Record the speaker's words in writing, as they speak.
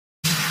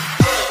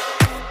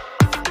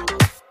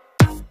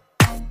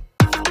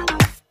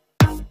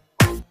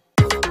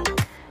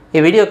ఈ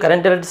video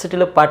current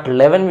ఎలక్ట్రిసిటీలో part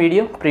 11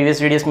 video. Previous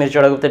videos మీరు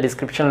చూడకపోతే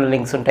డిస్క్రిప్షన్లో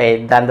లింక్స్ ఉంటాయి,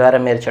 దాని ద్వారా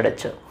మీరు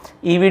చూడొచ్చు.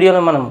 ఈ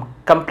వీడియోలో మనం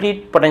కంప్లీట్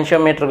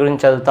పొటెన్షియోమీటర్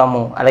గురించి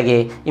చదువుతాము, అలాగే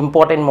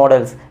ఇంపార్టెంట్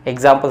మోడల్స్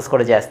ఎగ్జాంపుల్స్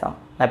కూడా చేస్తాం.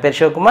 నా పేరు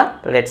శివకుమార్.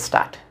 Let's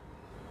start.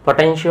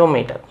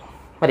 పొటెన్షియోమీటర్.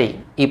 మరి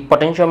ఈ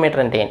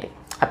పొటెన్షియోమీటర్ అంటే ఏంటి?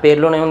 ఆ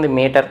పేరులోనే ఉంది,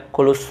 మీటర్,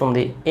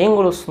 కొలుస్తుంది. ఏం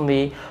కొలుస్తుంది?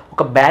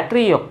 ఒక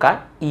బ్యాటరీ యొక్క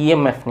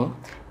ఈఎంఎఫ్ని,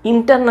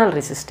 ఇంటర్నల్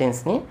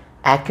రెసిస్టెన్స్ని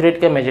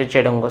యాక్యురేట్గా మెజర్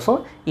చేయడం కోసం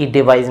ఈ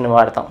డివైస్ని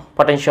వాడతాం.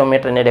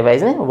 పొటెన్షియోమీటర్ అనే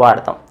డివైస్ని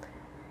వాడతాం.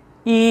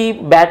 ఈ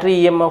battery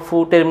EMF,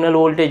 terminal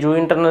voltage,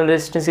 internal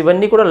resistance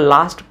ఇవన్నీ కూడా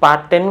లాస్ట్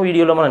పార్ట్ 10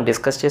 వీడియోలో మనం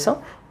డిస్కస్ చేసాం.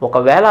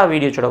 ఒకవేళ ఆ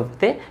వీడియో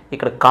చూడకపోతే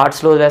ఇక్కడ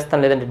కార్డ్స్లో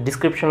వేస్తాను, లేదంటే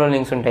డిస్క్రిప్షన్లో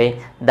లింక్స్ ఉంటాయి,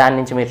 దాని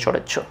నుంచి మీరు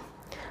చూడొచ్చు.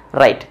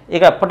 రైట్,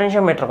 ఇక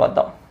పొటెన్షియోమీటర్కి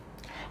వద్దాం.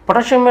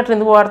 పొటెన్షియోమీటర్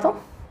ఎందుకు వాడతాం?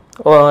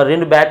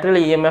 రెండు బ్యాటరీల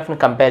ఈఎంఎఫ్ని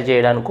కంపేర్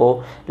చేయడానికో,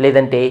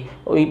 లేదంటే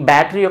ఈ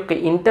బ్యాటరీ యొక్క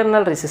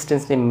ఇంటర్నల్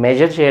రెసిస్టెన్స్ని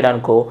మెజర్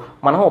చేయడానికో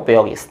మనం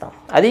ఉపయోగిస్తాం.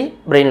 అది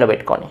బ్రెయిన్లో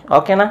పెట్టుకొని,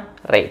 ఓకేనా?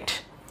 రైట్.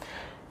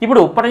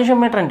 ఇప్పుడు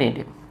పొటెన్షియోమీటర్ అంటే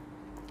ఏంటి?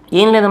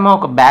 ఏం లేదమ్మా,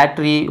 ఒక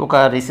బ్యాటరీ, ఒక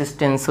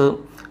రెసిస్టెన్స్,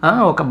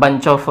 ఒక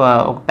బంచ్ ఆఫ్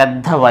ఒక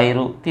పెద్ద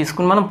వైరు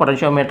తీసుకుని మనం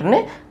పొటెన్షియోమీటర్ని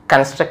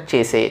కన్స్ట్రక్ట్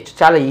చేసేయచ్చు.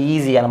 చాలా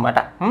ఈజీ అనమాట.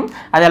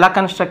 అది ఎలా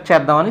కన్స్ట్రక్ట్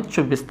చేద్దామని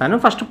చూపిస్తాను.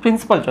 ఫస్ట్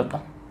ప్రిన్సిపల్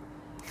చూద్దాం.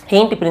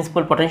 ఏంటి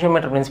ప్రిన్సిపల్?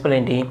 పొటెన్షియోమీటర్ ప్రిన్సిపల్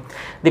ఏంటి?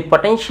 The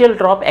potential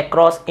drop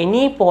across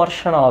any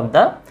portion of the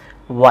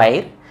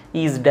wire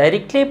is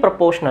directly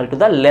proportional to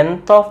the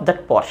length of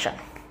that portion.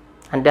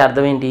 అంటే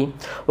అర్థం ఏంటి?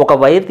 ఒక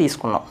వైర్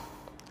తీసుకున్నాం.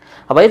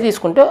 ఆ వైర్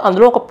తీసుకుంటే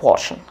అందులో ఒక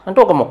పోర్షన్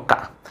అంటే ఒక ముక్క,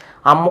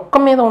 ఆ ముక్క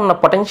మీద ఉన్న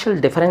పొటెన్షియల్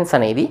డిఫరెన్స్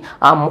అనేది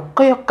ఆ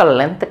ముక్క యొక్క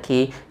లెంత్కి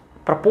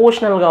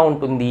ప్రపోర్షనల్గా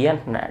ఉంటుంది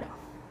అంటున్నాడు.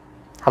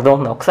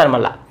 అర్థమవుతుంది? ఒకసారి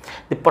మళ్ళా,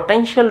 the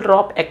potential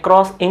drop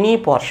across any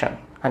portion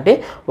అంటే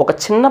ఒక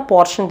చిన్న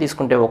పోర్షన్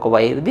తీసుకుంటే ఒక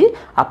వైర్ది,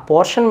 ఆ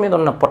పోర్షన్ మీద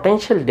ఉన్న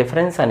పొటెన్షియల్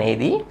డిఫరెన్స్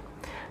అనేది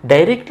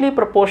directly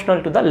proportional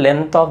to the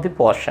length of the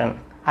portion.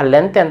 ఆ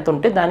లెంత్ ఎంత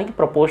ఉంటే దానికి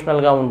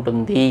ప్రపోర్షనల్గా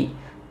ఉంటుంది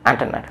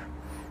అంటున్నాడు.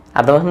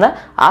 అర్థమవుతుందా?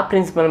 ఆ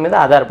ప్రిన్సిపల్ మీద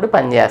ఆధారపడి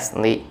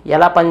పనిచేస్తుంది.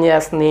 ఎలా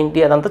పనిచేస్తుంది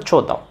ఏంటి అదంతా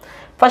చూద్దాం.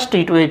 ఫస్ట్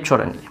ఇటువైపు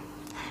చూడండి.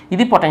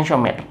 ఇది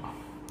పొటెన్షియోమీటర్,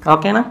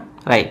 ఓకేనా?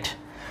 రైట్.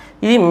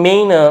 ఇది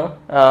మెయిన్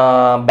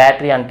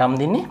బ్యాటరీ అంటాం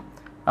దీన్ని.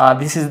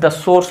 This is the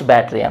source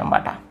battery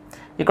అనమాట.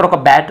 ఇక్కడ ఒక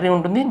బ్యాటరీ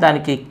ఉంటుంది,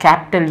 దానికి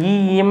capital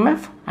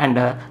EMF and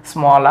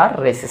small are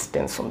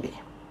resistance ఉంది.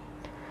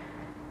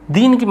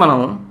 దీనికి మనం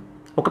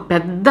ఒక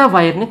పెద్ద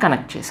వైర్ని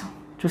కనెక్ట్ చేసాం,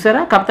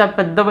 చూసారా? కాకపోతే ఆ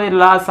పెద్ద వైర్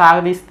ఇలా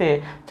సాగదీస్తే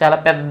చాలా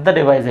పెద్ద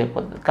డివైస్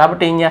అయిపోతుంది.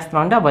 కాబట్టి ఏం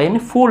చేస్తున్నాం అంటే ఆ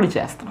వైర్ని ఫోల్డ్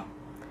చేస్తున్నాం.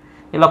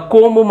 ఇలా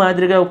కోము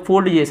మాదిరిగా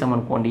ఫోల్డ్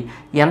చేసామనుకోండి,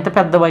 ఎంత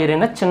పెద్ద వైర్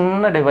అయినా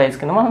చిన్న డివైస్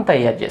కింద మనం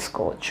తయారు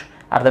చేసుకోవచ్చు.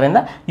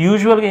 అర్థమైందా?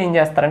 యూజువల్గా ఏం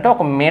చేస్తారంటే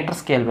ఒక మీటర్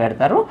స్కేల్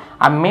పెడతారు.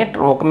 ఆ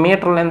మీటర్, ఒక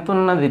మీటర్ లెంత్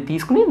ఉన్నది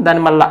తీసుకుని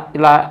దాన్ని మళ్ళీ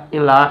ఇలా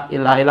ఇలా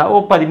ఇలా ఇలా ఓ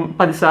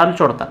 10 సార్లు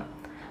చూడతారు.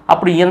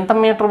 అప్పుడు ఎంత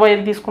మీటర్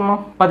వైర్ తీసుకున్నాం?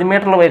 10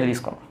 మీటర్ల వైర్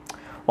తీసుకున్నాం.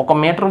 ఒక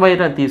మీటర్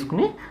వైర్ అది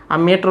తీసుకుని ఆ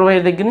మీటర్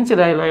వైర్ దగ్గర నుంచి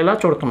ఇలా ఇలా ఇలా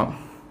చూడుతున్నాం.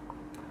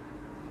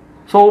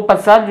 సో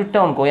 10 సార్లు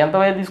చుట్టామనుకో, ఎంత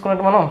వైర్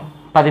తీసుకున్నట్టు మనం?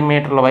 10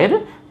 మీటర్ల వైర్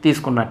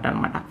తీసుకున్నట్టు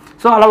అనమాట.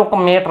 సో అలా ఒక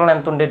మీటర్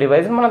ఎంత ఉండే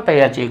డివైస్ మనం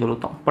తయారు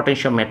చేయగలుగుతాం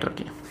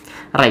పొటెన్షియోమీటర్కి.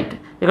 రైట్,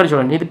 ఇక్కడ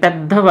చూడండి, ఇది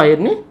పెద్ద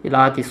వైర్ని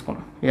ఇలా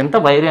తీసుకున్నాం. ఇదంతా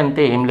వైర్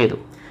అంతే, ఏం లేదు.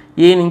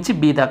 ఏ నుంచి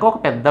బి దాకా ఒక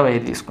పెద్ద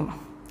వైర్ తీసుకున్నాం.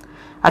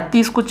 అది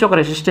తీసుకొచ్చి ఒక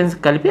రెసిస్టెన్స్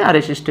కలిపి ఆ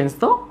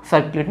రెసిస్టెన్స్తో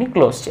సర్క్యూట్ని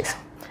క్లోజ్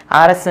చేసాం.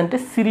 ఆర్ఎస్ అంటే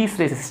సిరీస్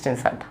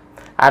రెసిస్టెన్స్ అంట.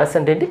 ఆర్ఎస్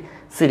అంటే ఏంటి?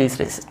 Series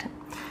resistance.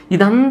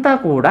 ఇదంతా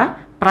కూడా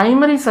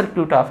ప్రైమరీ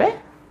సర్క్యూట్ ఆఫ్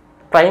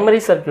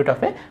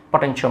ఏ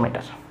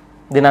పొటెన్షియోమీటర్.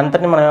 దీని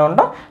అంతటిని మనం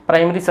ఏమంటాం?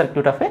 ప్రైమరీ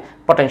సర్క్యూట్ ఆఫ్ ఏ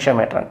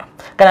పొటెన్షియోమీటర్ అంటాం.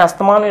 కానీ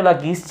అస్తమానం ఇలా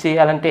గీసి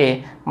చేయాలంటే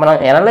మనం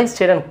అనలైజ్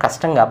చేయడానికి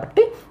కష్టం,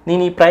 కాబట్టి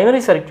నేను ఈ ప్రైమరీ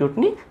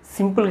సర్క్యూట్ని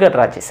సింపుల్గా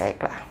డ్రా చేశాను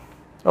ఇక్కడ.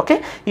 ఓకే,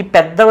 ఈ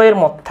పెద్ద వైర్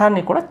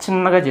మొత్తాన్ని కూడా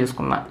చిన్నగా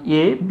చేసుకున్నా,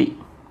 ఏబి.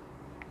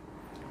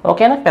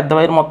 ఓకేనా? పెద్ద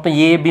వైర్ మొత్తం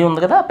ఏబి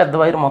ఉంది కదా, పెద్ద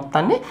వైర్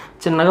మొత్తాన్ని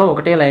చిన్నగా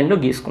ఒకటే లైన్లో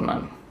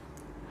గీసుకున్నాను.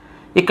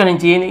 ఇక్కడ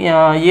నుంచి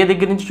ఏ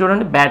దగ్గర నుంచి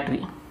చూడండి,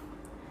 బ్యాటరీ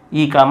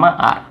ఈ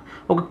ఆర్.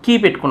 ఒక కీ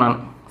పెట్టుకున్నాను.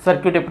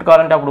 సర్క్యూట్ ఎప్పుడు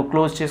కావాలంటే అప్పుడు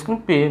క్లోజ్ చేసుకుని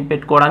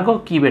పెట్టుకోవడానికి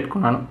ఒక కీ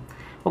పెట్టుకున్నాను.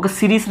 ఒక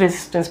సిరీస్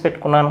రెసిస్టెన్స్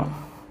పెట్టుకున్నాను.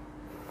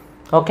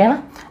 ఓకేనా?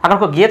 అక్కడ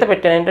ఒక గీత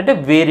పెట్టాను, ఏంటంటే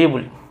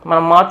వేరియబుల్,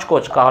 మనం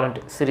మార్చుకోవచ్చు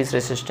కావాలంటే సిరీస్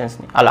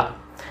రెసిస్టెన్స్ని అలా.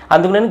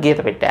 అందుకు నేను గీత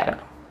పెట్టాను అక్కడ.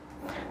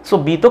 సో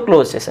బీతో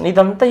క్లోజ్ చేశాను.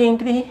 ఇదంతా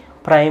ఏంటిది?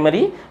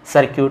 ప్రైమరీ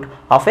సర్క్యూట్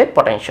ఆఫ్ ఏ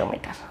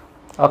పొటెన్షియోమీటర్.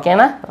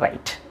 ఓకేనా?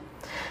 రైట్.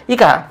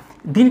 ఇక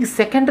దీనికి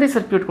సెకండరీ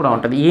సర్క్యూట్ కూడా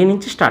ఉంటుంది. ఏ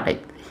నుంచి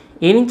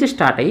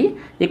స్టార్ట్ అయ్యి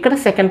ఇక్కడ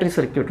సెకండరీ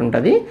సర్క్యూట్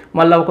ఉంటుంది.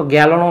 మళ్ళీ ఒక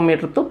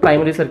గ్యాలనోమీటర్తో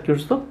ప్రైమరీ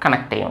సర్క్యూట్స్తో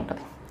కనెక్ట్ అయ్యి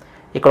ఉంటుంది.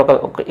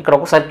 ఇక్కడ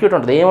ఒక సర్క్యూట్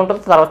ఉంటుంది.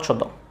 ఏముంటుందో తర్వాత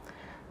చూద్దాం.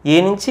 ఏ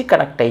నుంచి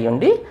కనెక్ట్ అయ్యి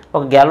ఉండి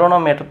ఒక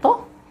గ్యాలనోమీటర్తో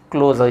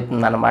క్లోజ్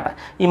అవుతుంది అనమాట.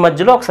 ఈ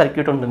మధ్యలో ఒక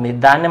సర్క్యూట్ ఉంటుంది,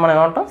 దాన్ని మనం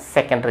ఏమంటాం?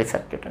 సెకండరీ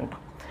సర్క్యూట్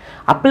అంటాం.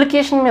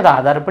 అప్లికేషన్ మీద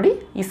ఆధారపడి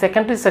ఈ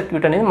సెకండరీ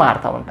సర్క్యూట్ అనేది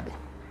మారుతూ ఉంటుంది.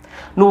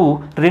 నువ్వు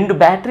రెండు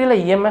బ్యాటరీల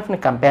ఈఎంఎఫ్ని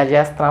కంపేర్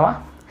చేస్తున్నావా,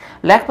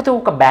 లేకపోతే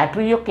ఒక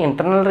బ్యాటరీ యొక్క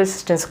ఇంటర్నల్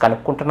రెసిస్టెన్స్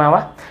కనుక్కుంటున్నావా,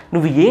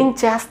 నువ్వు ఏం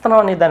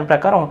చేస్తున్నావు అనే దాని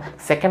ప్రకారం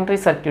సెకండరీ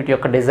సర్క్యూట్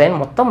యొక్క డిజైన్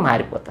మొత్తం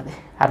మారిపోతుంది.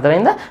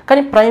 అర్థమైందా?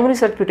 కానీ ప్రైమరీ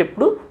సర్క్యూట్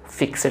ఎప్పుడు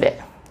ఫిక్స్డే.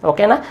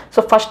 ఓకేనా. సో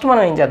ఫస్ట్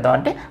మనం ఏం చేద్దాం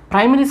అంటే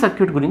ప్రైమరీ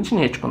సర్క్యూట్ గురించి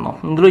నేర్చుకుందాం.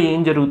 ఇందులో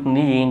ఏం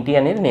జరుగుతుంది ఏంటి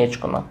అనేది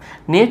నేర్చుకుందాం.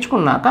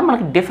 నేర్చుకున్నాక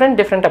మనకి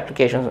డిఫరెంట్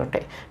అప్లికేషన్స్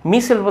ఉంటాయి. మీ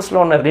సిలబస్లో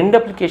ఉన్న 2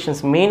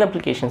 అప్లికేషన్స్, మెయిన్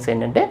అప్లికేషన్స్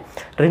ఏంటంటే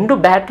 2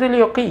 బ్యాటరీల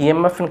యొక్క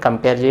ఈఎంఎఫ్ని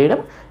కంపేర్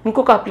చేయడం,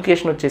 ఇంకొక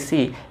అప్లికేషన్ వచ్చేసి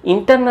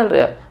ఇంటర్నల్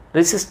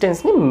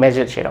రెసిస్టెన్స్ని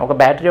మెజర్ చేయడం. ఒక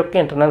బ్యాటరీ యొక్క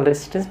ఇంటర్నల్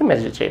రెసిస్టెన్స్ని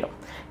మెజర్ చేయడం.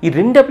 ఈ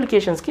 2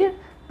 అప్లికేషన్స్కి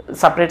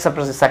సపరేట్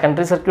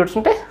సెకండరీ సర్క్యూట్స్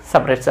ఉంటాయి,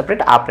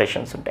 సపరేట్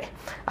ఆపరేషన్స్ ఉంటాయి.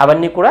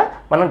 అవన్నీ కూడా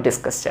మనం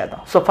డిస్కస్ చేద్దాం.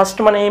 సో ఫస్ట్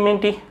మనం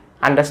ఏమేంటి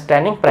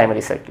అండర్స్టాండింగ్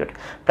ప్రైమరీ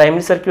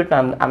సర్క్యూట్ని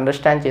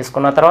అండర్స్టాండ్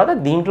చేసుకున్న తర్వాత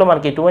దీంట్లో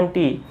మనకి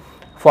ఎటువంటి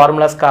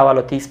ఫార్ములాస్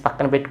కావాలో తీసి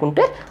పక్కన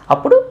పెట్టుకుంటే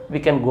అప్పుడు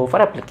we can go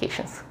for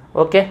applications.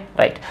 Okay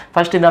right.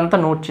 First ఇదంతా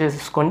నోట్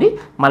చేసుకోండి.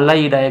 మళ్ళీ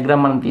ఈ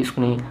డయాగ్రామ్ మనం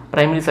తీసుకుని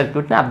ప్రైమరీ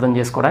సర్క్యూట్ని అర్థం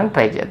చేసుకోవడానికి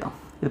ట్రై చేద్దాం.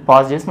 ఇది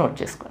పాజ్ చేసి నోట్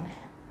చేసుకోండి.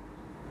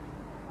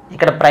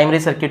 ఇక్కడ ప్రైమరీ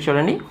సర్క్యూట్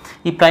చూడండి.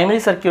 ఈ ప్రైమరీ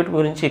సర్క్యూట్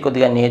గురించి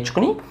కొద్దిగా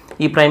నేర్చుకుని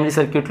ఈ ప్రైమరీ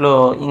సర్క్యూట్లో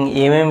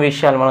ఏమేమి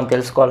విషయాలు మనం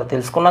తెలుసుకోవాలో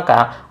తెలుసుకున్నాక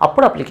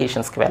అప్పుడు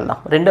అప్లికేషన్స్కి వెళ్దాం.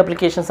 2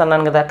 అప్లికేషన్స్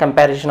అన్నాను కదా,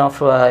 comparison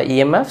of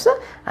EMFs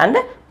and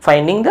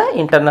finding the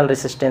internal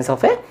resistance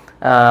of A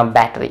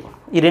battery.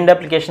 ఈ 2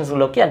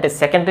 అప్లికేషన్స్లోకి అంటే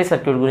సెకండరీ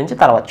సర్క్యూట్ గురించి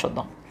తర్వాత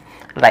చూద్దాం.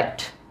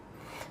 రైట్.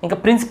 ఇంకా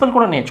ప్రిన్సిపల్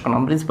కూడా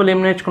నేర్చుకున్నాం. ప్రిన్సిపల్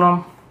ఏం నేర్చుకున్నాం?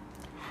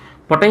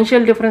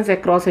 Potential difference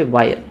across a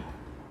wire.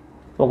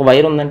 ఒక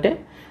వైర్ ఉందంటే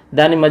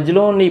దాని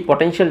మధ్యలో ఉన్న ఈ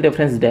పొటెన్షియల్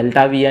డిఫరెన్స్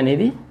డెల్టా వి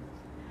అనేది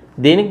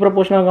దేనికి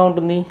ప్రపోర్షనల్గా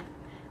ఉంటుంది?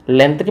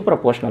 లెంత్కి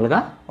ప్రపోర్షనల్గా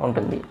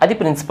ఉంటుంది. అది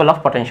ప్రిన్సిపల్ ఆఫ్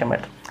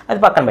పొటెన్షియోమీటర్. అది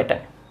పక్కన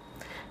పెట్టండి.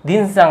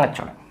 దీని సంగతి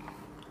చూడండి.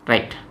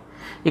 రైట్.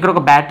 ఇక్కడ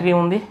ఒక బ్యాటరీ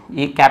ఉంది.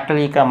 ఈ క్యాపిటల్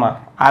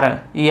ఆర్.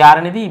 ఈ ఆర్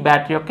అనేది ఈ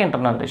బ్యాటరీ యొక్క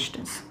ఇంటర్నల్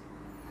రెసిస్టెన్స్.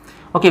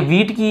 ఓకే,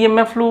 వీటికి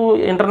ఈఎంఎఫ్లు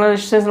ఇంటర్నల్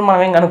రెసిస్టెన్స్లు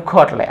మనం ఏం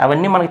కనుక్కోవట్లే,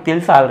 అవన్నీ మనకు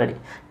తెలుసు ఆల్రెడీ.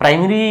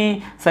 ప్రైమరీ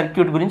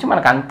సర్క్యూట్ గురించి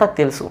మనకు అంతా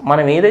తెలుసు.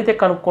 మనం ఏదైతే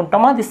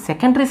కనుక్కుంటామో అది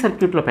సెకండరీ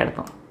సర్క్యూట్లో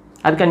పెడతాం.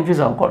 అది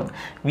కన్ఫ్యూజ్ అవ్వకూడదు.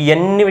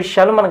 ఇవన్నీ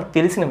విషయాలు మనకు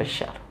తెలిసిన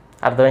విషయాలు.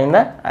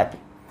 అర్థమైందా? అది.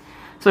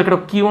 సో ఇక్కడ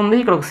ఒక కీ ఉంది,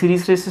 ఇక్కడ ఒక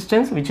series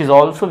resistance which is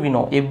also we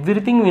know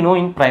everything we know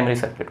in primary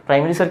circuit.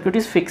 Primary circuit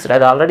is fixed,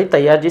 అది ఆల్రెడీ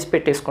తయారు చేసి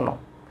పెట్టేసుకున్నాం.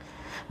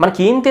 మనకి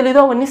ఏం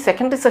తెలీదో అవన్నీ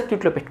సెకండరీ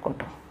సర్క్యూట్లో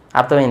పెట్టుకుంటాం.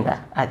 అర్థమైందా?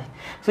 అది.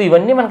 సో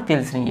ఇవన్నీ మనకు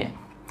తెలిసినయే.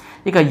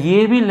 ఇక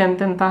ఏబీ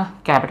లెంత్ ఎంత?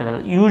 క్యాపిటల్.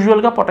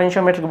 యూజువల్గా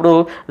పొటెన్షియోమీటర్ ఇప్పుడు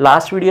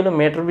లాస్ట్ వీడియోలో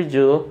మీటర్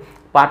బ్రిడ్జ్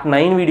పార్ట్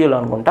 9 వీడియోలో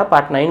అనుకుంటా,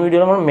 పార్ట్ 9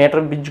 వీడియోలో మనం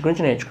మీటర్ బ్రిడ్జ్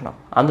గురించి నేర్చుకున్నాం.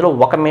 అందులో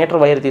 1 మీటర్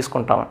వైర్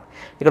తీసుకుంటాం.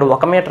 ఇక్కడ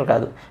 1 మీటర్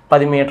కాదు,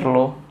 10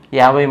 మీటర్లు,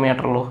 50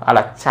 మీటర్లు,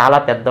 అలా చాలా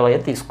పెద్ద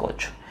వైర్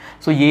తీసుకోవచ్చు.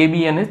 సో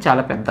ఏబీ అనేది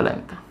చాలా పెద్ద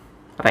లెంత్.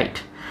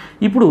 రైట్.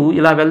 ఇప్పుడు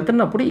ఇలా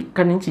వెళ్తున్నప్పుడు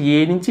ఇక్కడ నుంచి ఏ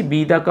నుంచి బి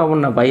దాకా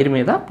ఉన్న వైర్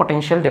మీద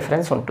పొటెన్షియల్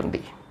డిఫరెన్స్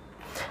ఉంటుంది.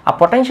 ఆ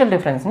పొటెన్షియల్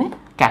డిఫరెన్స్ని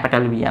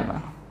క్యాపిటల్ వి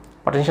అన్నాను.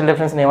 పొటెన్షియల్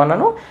డిఫరెన్స్ని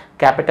ఏమన్నాను?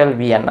 క్యాపిటల్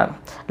వి అన్నాను.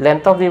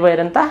 లెంత్ ఆఫ్ ది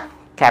వైర్ ఎంత?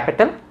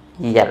 Capital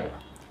L.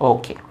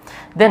 Okay.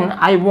 Then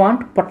I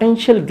want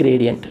potential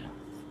gradient.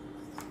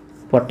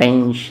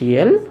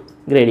 Potential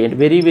gradient,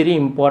 very very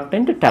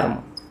important term.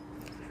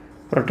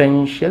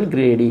 Potential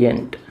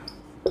gradient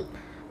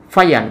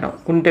ఫై అంటాం.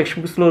 కొన్ని టెక్స్ట్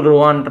బుక్స్లో రో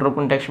అంటారు,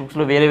 కొన్ని టెక్స్ట్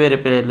బుక్స్లో వేరే వేరే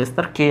పేర్లు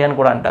ఇస్తారు, కే అని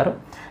కూడా అంటారు.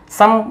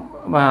 సమ్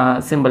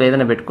సింబల్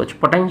ఏదైనా పెట్టుకోవచ్చు.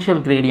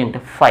 పొటెన్షియల్ గ్రేడియంట్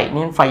ఫై,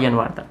 నేను ఫై అని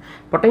వాడతాను.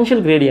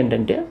 పొటెన్షియల్ గ్రేడియంట్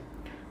అంటే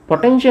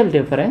potential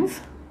difference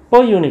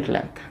per unit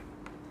length.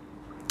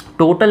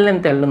 Total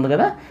length L ఉంది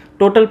కదా,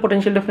 టోటల్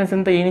పొటెన్షియల్ డిఫరెన్స్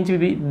ఎంత? ఏ నుంచి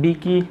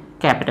బికి?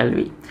 క్యాపిటల్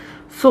వి.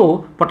 సో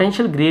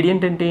పొటెన్షియల్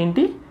గ్రేడియంట్ అంటే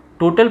ఏంటి?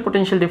 Total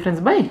potential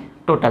difference by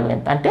total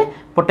length, అంటే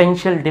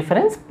potential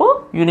difference per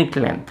unit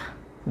length.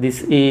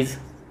 This is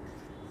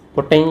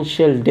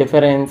potential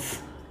difference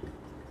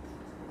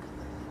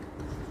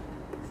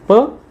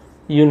per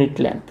unit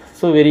length.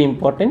 So very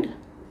important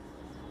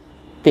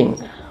thing.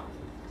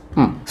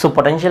 So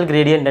potential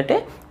gradient అంటే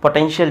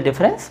potential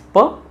difference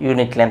per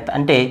unit length,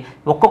 అంటే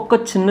ఒక్కొక్క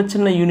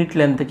చిన్న unit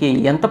లెంత్కి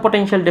ఎంత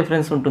potential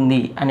difference ఉంటుంది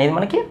అనేది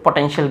మనకి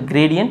potential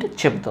gradient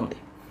చెబుతుంది.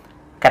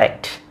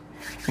 కరెక్ట్.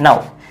 నౌ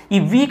ఈ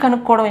వి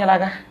కనుక్కోవడం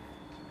ఎలాగా?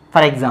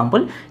 ఫర్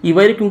ఎగ్జాంపుల్ ఈ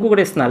వైర్కి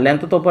ఇంకొకటి ఇస్తున్నాను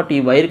లెంత్తో పాటు.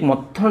 ఈ వైర్కి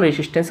మొత్తం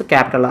రెసిస్టెన్స్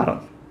క్యాపిటల్ ఆర్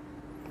ఉంది.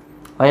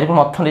 వైర్కి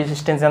మొత్తం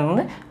రెసిస్టెన్స్ ఎంత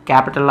ఉంది?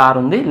 క్యాపిటల్ ఆర్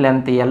ఉంది,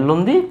 లెంత్ ఎల్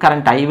ఉంది,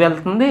 కరెంట్ ఐ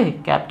వెళ్తుంది,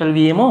 క్యాపిటల్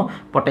వి ఏమో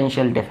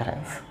పొటెన్షియల్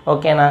డిఫరెన్స్.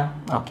 ఓకేనా?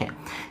 ఓకే.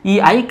 ఈ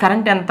ఐ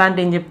కరెంట్ ఎంత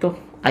అంటే ఏం చెప్తావు?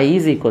 I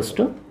is equals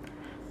to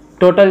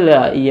total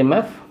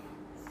EMF,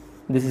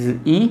 this is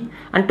E,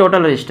 and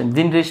total resistance.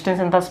 దీని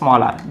రెసిస్టెన్స్ ఎంత?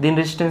 Small are. దీని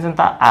రెసిస్టెన్స్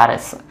ఎంత?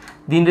 RS.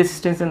 దీని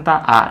రెసిస్టెన్స్ ఎంత?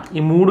 R.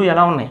 ఈ మూడు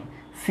ఎలా ఉన్నాయి?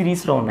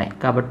 సిరీస్లో ఉన్నాయి.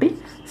 కాబట్టి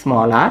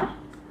small are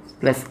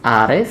plus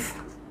RS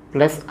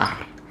plus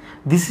R.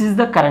 This is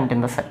the current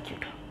in the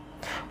circuit.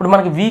 ఇప్పుడు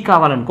మనకి V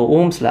కావాలనుకో,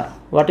 Ohm's law.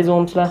 What is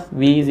Ohm's law?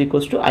 V is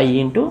equals to I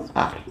into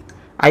R.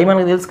 I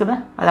మనకు తెలుసు కదా,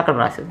 అది అక్కడ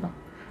రాసేద్దాం.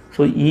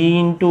 So E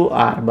into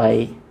R by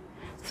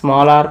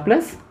small are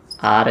plus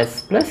RS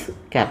plus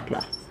capital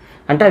are.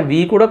 అంటే వి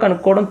కూడా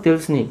కనుక్కోవడం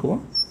తెలుసు నీకు,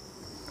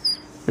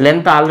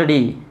 లెంత్ ఆల్రెడీ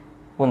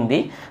ఉంది.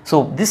 So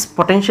this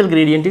potential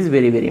gradient is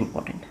very very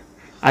important.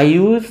 I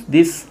use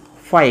this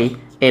phi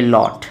a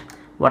lot.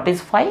 What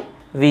is phi?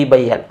 We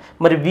by L.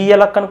 మరి వి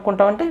ఎలా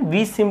కనుక్కుంటామంటే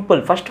వి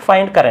simple. First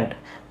find current.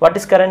 What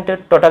is current?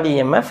 Total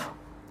EMF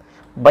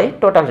by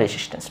total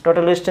resistance.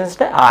 Total resistance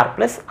అంటే are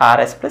plus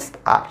RS plus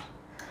are.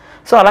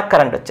 So అలా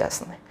current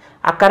వచ్చేస్తుంది.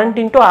 ఆ current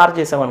into are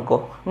చేసామనుకో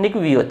నీకు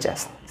వి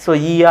వచ్చేస్తుంది. So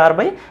ER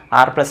by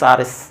are plus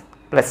RS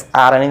plus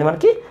are అనేది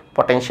మనకి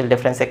potential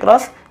difference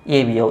across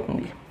AB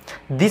అవుతుంది.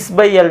 This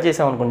by L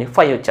చేసామనుకోండి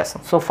 5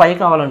 వచ్చేస్తుంది. So 5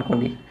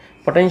 కావాలనుకోండి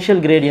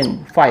potential gradient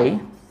 5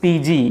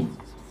 PG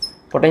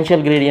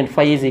potential gradient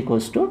 5 is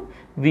equals to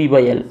V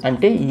by L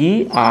అంటే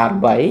ER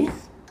by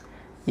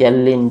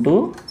L into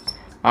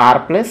are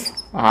plus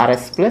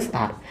RS plus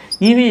are.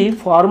 ఇవి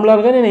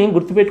ఫార్ములాలుగా నేను ఏం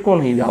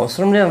గుర్తుపెట్టుకోను, ఇవి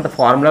అవసరం లేదు అంత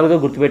ఫార్ములాలుగా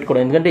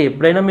గుర్తుపెట్టుకోవడం. ఎందుకంటే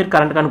ఎప్పుడైనా మీరు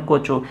కరెంట్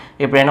కనుక్కోవచ్చు,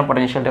 ఎప్పుడైనా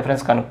పొటెన్షియల్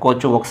డిఫరెన్స్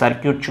కనుక్కోవచ్చు ఒక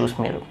సర్క్యూట్ చూసి.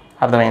 మీరు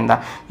అర్థమైందా?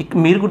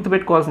 మీరు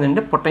గుర్తుపెట్టుకోవాల్సింది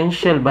అంటే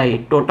పొటెన్షియల్ బై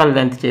టోటల్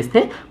లెంత్ చేస్తే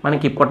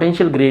మనకి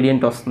పొటెన్షియల్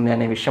గ్రేడియంట్ వస్తుంది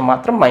అనే విషయం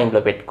మాత్రం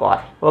మైండ్లో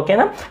పెట్టుకోవాలి.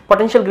 ఓకేనా?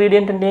 పొటెన్షియల్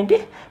గ్రేడియంట్ అంటే ఏంటి?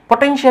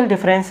 Potential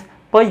difference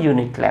per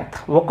unit length.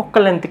 ఒక్కొక్క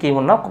లెంత్కి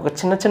ఉన్న ఒక్కొక్క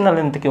చిన్న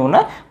లెంత్కి ఉన్న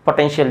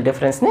పొటెన్షియల్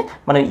డిఫరెన్స్ని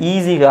మనం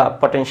ఈజీగా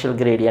పొటెన్షియల్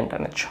గ్రేడియంట్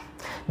అనొచ్చు.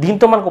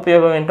 దీంతో మనకు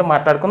ఉపయోగం ఏంటో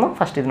మాట్లాడుకుందాం.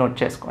 ఫస్ట్ ఇది నోట్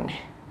చేసుకోండి.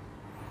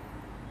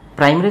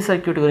 ప్రైమరీ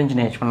సర్క్యూట్ గురించి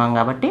నేర్చుకున్నాం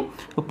కాబట్టి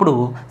ఇప్పుడు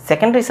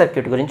సెకండరీ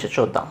సర్క్యూట్ గురించి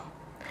చూద్దాం.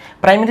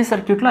 ప్రైమరీ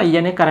సర్క్యూట్లో ఐ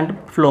అనే కరెంట్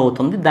ఫ్లో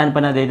అవుతుంది,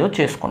 దానిపైన అదేదో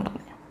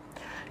చేసుకుంటుంది.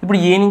 ఇప్పుడు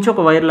ఏ నుంచి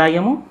ఒక వైర్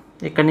లాగాము,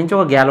 ఇక్కడ నుంచి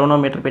ఒక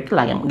గ్యాల్వనోమీటర్ పెట్టి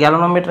లాగాము.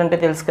 గ్యాల్వనోమీటర్ అంటే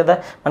తెలుసు కదా,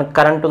 మనకు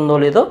కరెంట్ ఉందో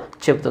లేదో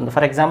చెప్తుంది.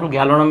 ఫర్ ఎగ్జాంపుల్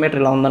గ్యాల్వనోమీటర్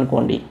ఇలా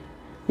ఉందనుకోండి,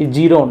 ఇది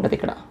 0 ఉంటుంది.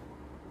 ఇక్కడ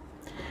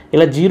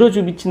ఇలా 0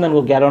 చూపించింది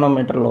అనుకో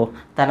గ్యాల్వనోమీటర్లో,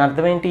 దాని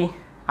అర్థం ఏంటి?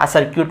 ఆ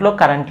సర్క్యూట్లో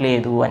కరెంట్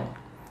లేదు అని.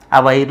 ఆ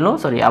వైర్లో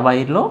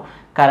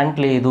కరెంట్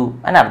లేదు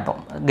అని అర్థం.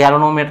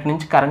 గ్యాల్వనోమీటర్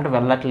నుంచి కరెంట్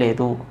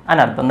వెళ్ళట్లేదు అని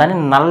అర్థం. దాన్ని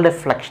నల్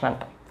డిఫ్లెక్షన్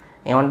అంటాం.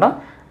 ఏమంటాం?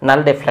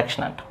 నల్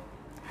డిఫ్లెక్షన్ అంటాం.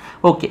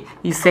 ఓకే,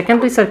 ఈ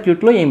సెకండరీ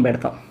సర్క్యూట్లో ఏం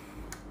పెడతాం?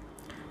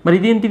 మరి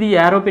ఇదేంటిది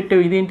యారో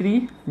పెట్టేవి, ఇదేంటిది?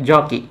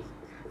 జాకీ.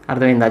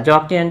 అర్థమైందా?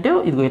 జాకీ అంటే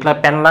ఇదిగో ఇట్లా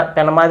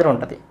పెన్ మాదిరి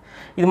ఉంటుంది.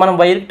 ఇది మనం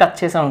వైర్కి టచ్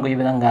చేసాం అనుకో, ఈ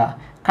విధంగా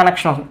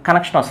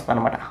కనెక్షన్ వస్తుంది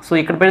అనమాట. సో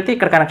ఇక్కడ పెడితే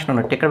ఇక్కడ కనెక్షన్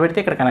ఉన్నట్టు, ఇక్కడ పెడితే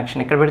ఇక్కడ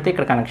కనెక్షన్, ఇక్కడ పెడితే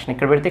ఇక్కడ కనెక్షన్,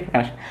 ఇక్కడ పెడితే ఇక్కడ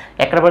కనెక్షన్,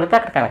 ఎక్కడ పెడితే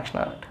అక్కడ కనెక్షన్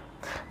అన్నట్టు.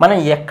 మనం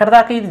ఎక్కడ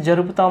దాకా ఇది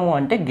జరుపుతాము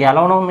అంటే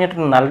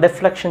గ్యాల్వనోమీటర్ నల్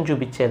డిఫ్లెక్షన్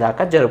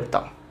చూపించేదాకా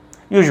జరుపుతాం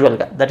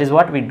యూజువల్గా. That is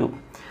what we do.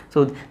 So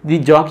the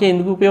Jackie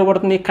ఎందుకు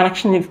ఉపయోగపడుతుంది?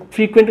 కనెక్షన్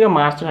ఫ్రీక్వెంట్గా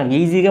మార్చడానికి,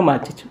 ఈజీగా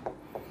మార్చచ్చు.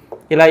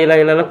 ఇలా ఇలా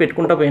ఇలా ఇలా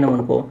పెట్టుకుంటూ పోయినాం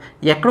అనుకో,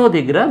 ఎక్కడో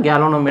దగ్గర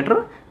గ్యాల్వనోమీటర్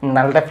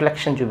నల్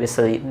డిఫ్లెక్షన్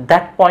చూపిస్తుంది.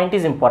 That point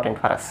is important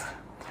for us.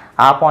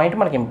 ఆ పాయింట్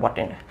మనకి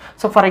ఇంపార్టెంట్.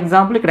 సో ఫర్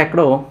ఎగ్జాంపుల్ ఇక్కడ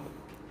ఎక్కడో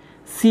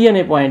సి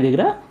అనే పాయింట్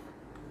దగ్గర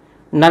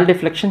నల్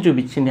డిఫ్లెక్షన్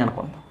చూపించింది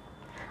అనుకోండి.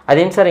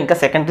 అదేంటి సార్ ఇంకా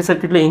సెకండరీ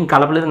సర్క్యూట్లో ఏం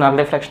కలపలేదు నల్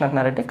డిఫ్లెక్షన్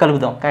అంటున్నారంటే,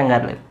 కలుపుదాం,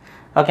 కంగారు లేదు.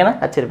 ఓకేనా?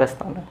 అది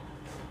చెరిపేస్తాను.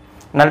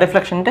 నల్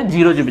డిఫ్లెక్షన్ అంటే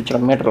 0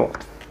 చూపించడం మీటర్లో.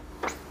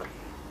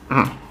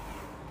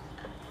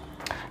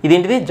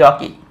 ఇదేంటిది?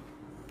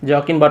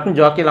 జాకీని బట్టి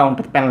జాకీ ఇలా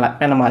ఉంటుంది,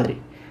 పెన్ మాదిరి.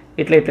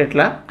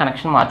 ఇట్లా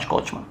కనెక్షన్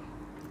మార్చుకోవచ్చు మనం.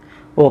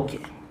 ఓకే,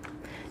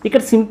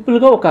 ఇక్కడ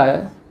సింపుల్గా ఒక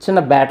చిన్న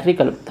బ్యాటరీ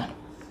కలుపుతాను.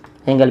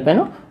 ఏం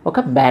కలిపాను? ఒక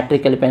బ్యాటరీ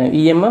కలిపాను.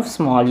 ఈఎంఎఫ్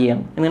స్మాల్ ఈ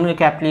అని, నేను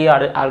క్యాపిటల్ ఈ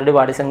ఆల్రెడీ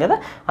వాడేసాను కదా,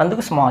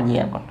 అందుకు స్మాల్ ఈ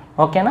అనుకుంటాను.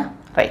 ఓకేనా?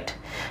 రైట్.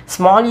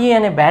 స్మాల్ ఈ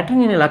అనే బ్యాటరీ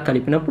నేను ఇలా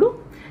కలిపినప్పుడు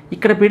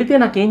ఇక్కడ పెడితే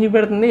నాకు ఏం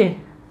చూపెడుతుంది?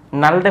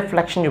 నల్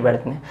డిఫ్లెక్షన్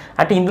చూపెడుతుంది.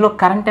 అంటే ఇందులో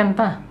కరెంట్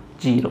ఎంత?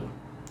 0.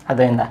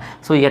 అదైందా?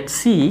 So at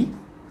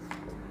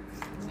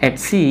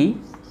C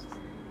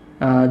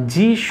G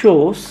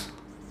shows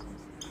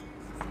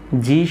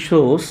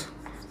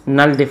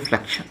null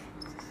deflection.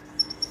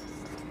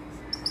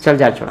 చల్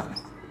చూడాలి.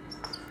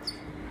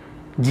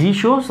 G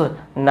shows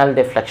null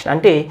deflection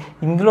అంటే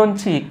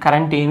ఇందులోంచి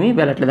కరెంట్ ఏమీ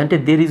వెళ్ళట్లేదు. అంటే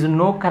there is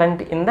no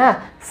current in the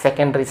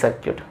secondary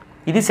circuit.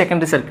 ఇది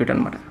సెకండరీ సర్క్యూట్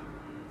అనమాట.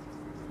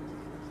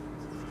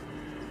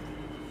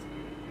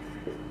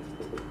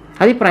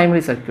 అది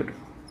ప్రైమరీ సర్క్యూట్.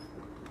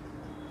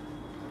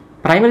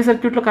 ప్రైమరీ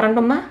సర్క్యూట్లో కరెంట్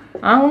ఉందా?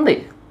 ఉంది.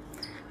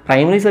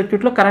 ప్రైమరీ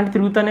సర్క్యూట్లో కరెంట్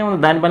తిరుగుతూనే ఉంది,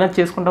 దాని పైన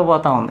చేసుకుంటూ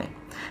పోతూ ఉంది.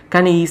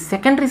 కానీ ఈ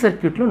సెకండరీ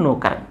సర్క్యూట్లో నో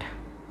కరెంట్.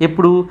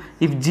 ఎప్పుడు?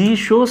 If G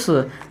shows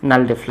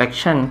null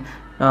deflection,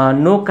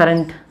 no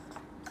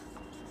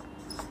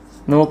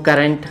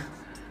current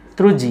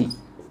through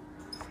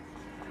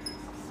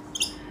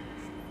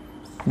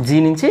G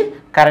నుంచి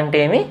కరెంట్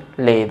ఏమీ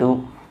లేదు.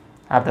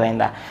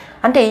 అర్థమైందా?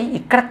 అంటే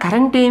ఇక్కడ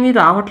కరెంట్ ఏమీ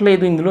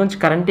రావట్లేదు, ఇందులోంచి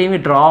కరెంట్ ఏమీ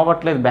డ్రా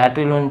అవ్వట్లేదు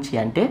బ్యాటరీలోంచి.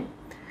 అంటే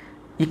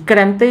ఇక్కడ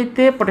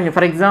ఎంతైతే పొటెన్షియల్,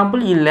 ఫర్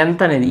ఎగ్జాంపుల్ ఈ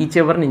లెంత్ అనేది ఈ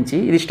చివరి నుంచి,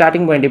 ఇది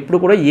స్టార్టింగ్ పాయింట్. ఎప్పుడు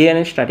కూడా ఏ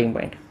అనేది స్టార్టింగ్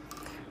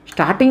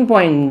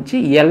పాయింట్ నుంచి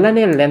ఎల్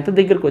అనే లెంత్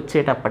దగ్గరికి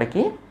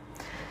వచ్చేటప్పటికి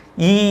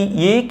ఈ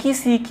ఏకి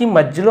సికి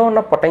మధ్యలో ఉన్న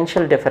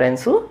పొటెన్షియల్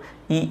డిఫరెన్సు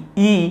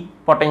ఈ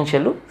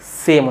పొటెన్షియల్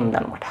సేమ్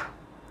ఉందన్నమాట.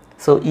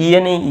 సో ఈ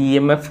అనే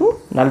ఈఎంఎఫ్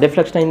నల్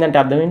డిఫ్లెక్షన్ అయిందంటే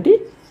అర్థం ఏంటి?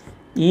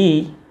 ఈ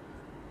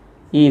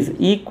is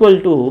equal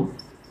to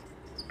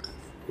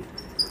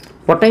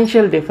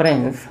potential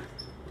difference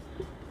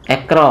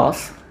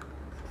across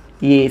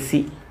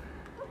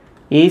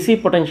AC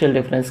potential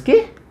డిఫరెన్స్కి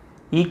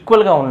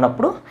ఈక్వల్గా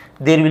ఉన్నప్పుడు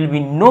there will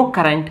be no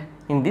current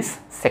in this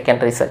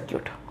secondary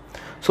circuit.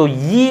 So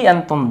ఈ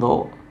ఎంత ఉందో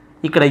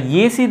ఇక్కడ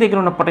ఏసీ దగ్గర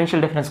ఉన్న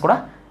పొటెన్షియల్ డిఫరెన్స్ కూడా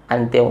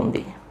అంతే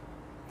ఉంది.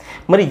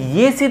 మరి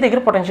ఏసీ దగ్గర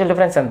పొటెన్షియల్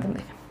డిఫరెన్స్ ఎంత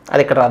ఉంది?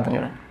 అది ఇక్కడ రాద్దాం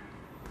చూడండి.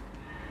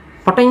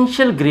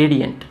 పొటెన్షియల్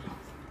గ్రేడియంట్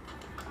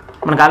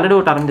మనకు ఆల్రెడీ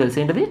ఒక టర్మ్ తెలుసు.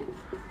 ఏంటిది?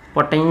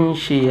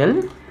 Potential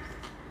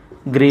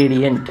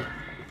gradient.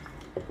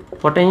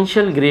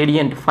 Potential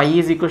gradient phi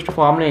is equals to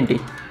formula ఏంటి?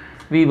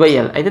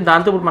 V/L అయితే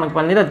దాంతో ఇప్పుడు మనకు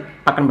పని లేదు, అది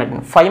పక్కన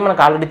పెట్టండి. ఫై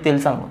మనకు already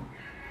తెలుసాము,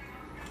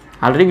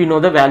 already we know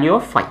the value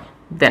of phi.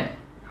 Then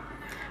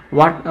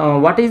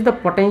what is the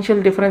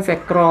potential difference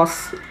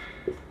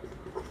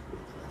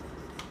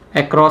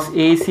across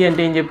AC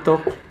అంటే ఏం చెప్తావు?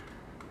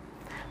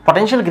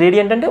 పొటెన్షియల్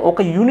గ్రేడియంట్ అంటే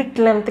ఒక యూనిట్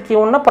లెంత్కి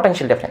ఉన్న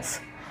పొటెన్షియల్ డిఫరెన్స్.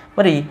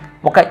 మరి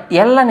ఒక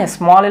ఎల్ అనే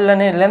స్మాల్ ఎల్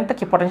అనే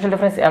లెంత్కి పొటెన్షియల్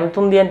డిఫరెన్స్ ఎంత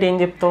ఉంది అంటే ఏం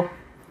చెప్తావు?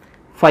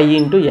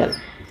 5 × L.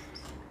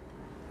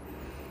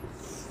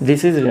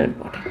 This is very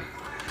important.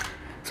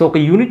 So ఒక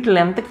యూనిట్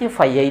లెంత్కి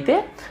 5 అయితే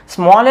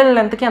స్మాల్ ఎల్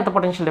లెంత్కి ఎంత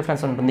పొటెన్షియల్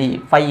డిఫరెన్స్ ఉంటుంది?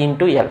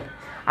 5 × L.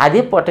 అదే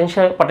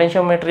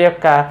పొటెన్షియోమీటర్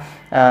యొక్క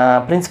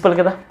ప్రిన్సిపల్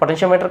కదా.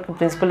 పొటెన్షియోమీటర్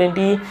ప్రిన్సిపల్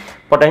ఏంటి?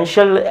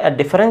 పొటెన్షియల్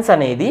డిఫరెన్స్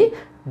అనేది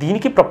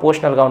దీనికి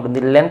ప్రపోర్షనల్గా ఉంటుంది,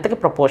 లెంత్కి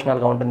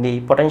ప్రపోర్షనల్గా ఉంటుంది.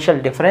 Potential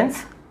difference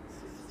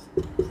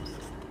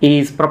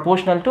is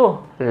proportional to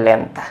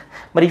length.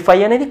 మరి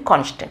 5 అనేది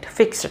constant,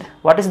 fixed.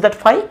 What is that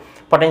 5?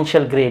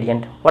 Potential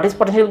gradient. What is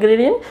potential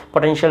gradient?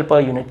 Potential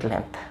per unit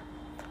length,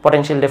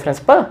 potential difference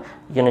per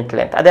unit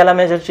length. అది ఎలా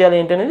మెజర్ చేయాలి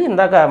ఏంటి అనేది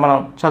ఇందాక మనం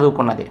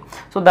చదువుకున్నది.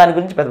 సో దాని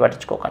గురించి పెద్ద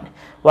పట్టించుకోకండి.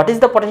 What is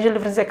the potential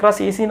difference across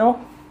AC no?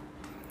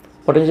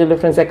 Potential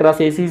difference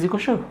across AC is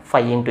equals to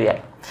 5 × L.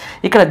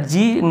 ఇక్కడ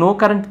G no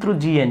current through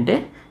G అంటే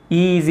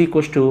E is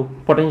equals to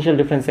potential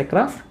difference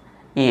across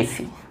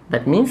AC.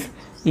 That means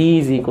E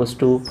is equals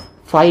to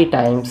 5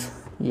 times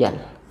L.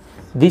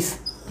 This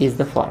is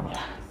the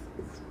formula.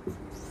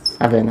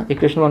 అదేనా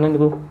equation 1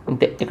 ఎందుకు?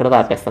 అంతే, ఇక్కడ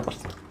ఆపేస్తా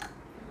first.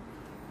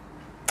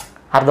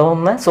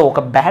 అర్థమవుతుందా? So ఒక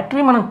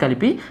battery మనం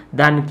కలిపి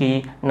దానికి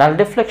నల్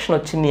డిఫ్లెక్షన్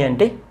వచ్చింది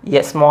అంటే,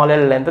 స్మాల్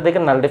ఎల్ లెంత్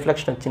దగ్గర నల్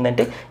డిఫ్లెక్షన్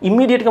వచ్చిందంటే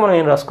ఇమ్మీడియట్గా మనం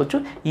ఏం రాసుకోవచ్చు?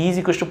 Is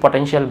equals to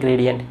potential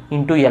gradient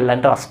into L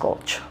అంటే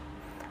రాసుకోవచ్చు.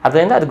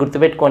 అర్థమైందా? అది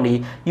గుర్తుపెట్టుకోండి.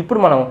 ఇప్పుడు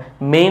మనం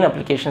మెయిన్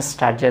అప్లికేషన్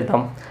స్టార్ట్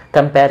చేద్దాం.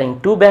 Comparing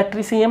 2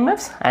 batteries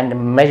EMFs and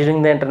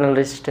measuring the internal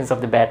resistance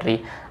of the battery.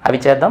 అవి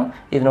చేద్దాం.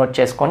 ఇది నోట్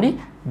చేసుకోండి.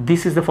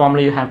 This is the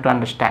formula you have to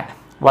understand.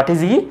 What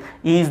is E?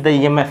 E is the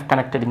EMF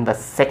connected in the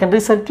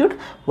secondary circuit.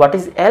 What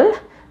is L?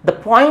 The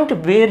point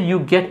where you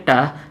get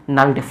a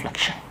null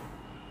deflection.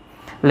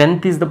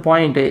 Length is the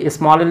point,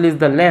 small l is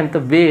the length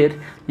where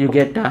you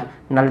get a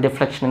null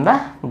deflection in the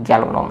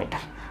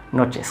galvanometer.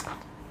 Note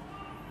చేసుకోండి.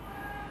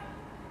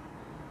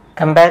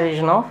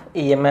 Comparison of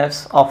EMFs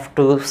of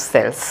 2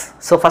 cells.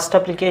 So first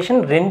application,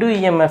 రెండు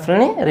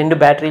EMFలని, రెండు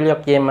బ్యాటరీల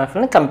యొక్క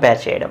EMFలని compare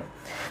చేయడం.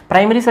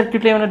 Primary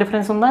సర్క్యూట్లో ఏమైనా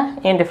difference ఉందా?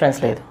 ఏం difference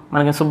లేదు.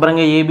 మనకి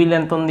శుభ్రంగా ఏబీలు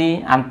ఎంత ఉంది?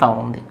 అంతా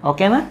ఉంది.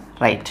 ఓకేనా?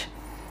 రైట్.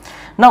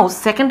 నా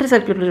సెకండరీ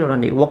సర్క్యూట్లో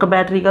చూడండి, ఒక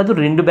బ్యాటరీ కాదు,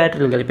 రెండు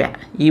బ్యాటరీలు కలిపా.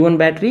 E1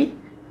 బ్యాటరీ,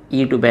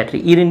 E2 బ్యాటరీ,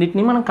 ఈ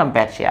రెండింటిని మనం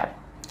కంపేర్ చేయాలి.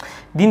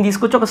 దీన్ని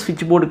తీసుకొచ్చి ఒక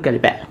స్విచ్ బోర్డుకి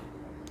కలిపా.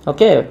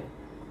 ఓకే,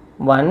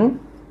 1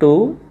 2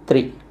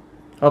 3.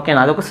 ఓకేనా?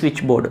 అదొక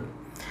స్విచ్ బోర్డు.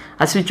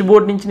 ఆ స్విచ్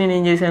బోర్డు నుంచి నేను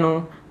ఏం చేశాను?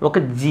 ఒక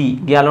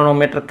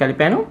గ్యాలనోమీటర్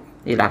కలిపాను.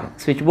 ఇలాగ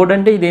స్విచ్ బోర్డు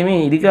అంటే ఇదేమీ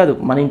ఇది కాదు,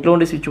 మన ఇంట్లో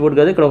ఉండే స్విచ్ బోర్డు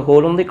కాదు. ఇక్కడ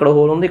హోల్ ఉంది, ఇక్కడ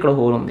హోల్ ఉంది, ఇక్కడ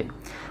హోల్ ఉంది.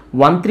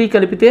 1 3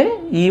 కలిపితే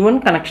E1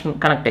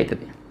 కనెక్ట్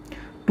అవుతుంది,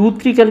 2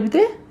 3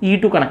 కలిపితే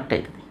E2 కనెక్ట్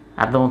అవుతుంది.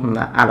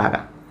 అర్థమవుతుందా? అలాగా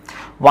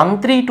 1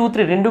 3 2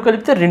 3 రెండు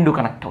కలిపితే రెండు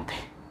కనెక్ట్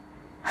అవుతాయి.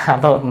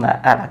 అర్థమవుతుందా?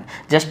 అలాగే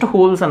జస్ట్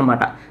హోల్స్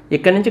అనమాట.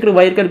 ఇక్కడ నుంచి ఇక్కడ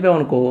వైర్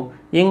కలిపామనుకో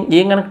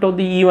ఏం కనెక్ట్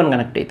అవుతుంది? E1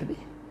 కనెక్ట్ అవుతుంది.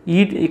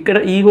 ఇక్కడ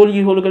ఈ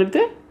హోల్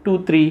కలిపితే 2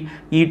 3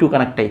 E2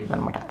 కనెక్ట్ అవుతుంది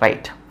అనమాట.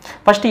 రైట్.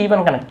 ఫస్ట్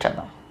E1 కనెక్ట్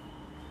చేద్దాం.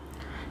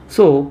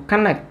 సో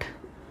కనెక్ట్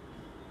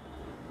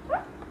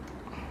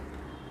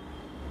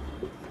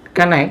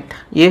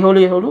ఏ హోల్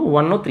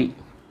 1 3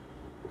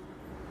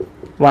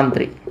 1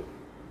 3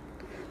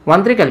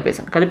 1 3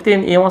 కలిపేసాను. కలిపితే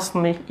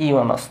ఏమొస్తుంది?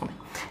 E1 వస్తుంది.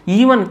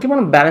 E1కి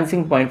మనం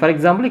బ్యాలెన్సింగ్ పాయింట్, ఫర్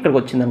ఎగ్జాంపుల్ ఇక్కడికి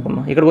వచ్చింది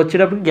అనుకున్నాం. ఇక్కడికి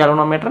వచ్చేటప్పుడు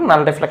గ్యాలనోమీటర్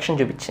నల్ డిఫ్లెక్షన్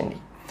చూపించింది.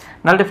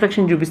 నల్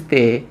డిఫ్లెక్షన్ చూపిస్తే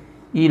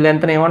ఈ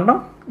లెంత్ని ఏమంటాం?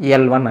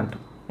 L1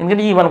 అంటాం,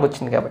 ఎందుకంటే E1కి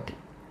వచ్చింది కాబట్టి.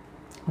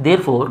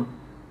 Therefore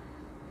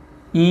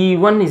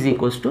E1 is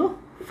equals to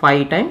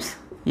 5 times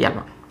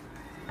L1.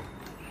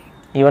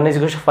 E1 is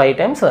equals to 5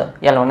 times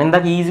L1.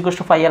 ఇందాక E is equals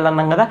to 5L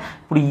అన్నాం కదా.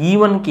 ఇప్పుడు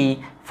E1కి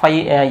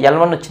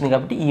L1 వచ్చింది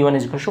కాబట్టి E1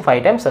 is equals to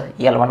 5 times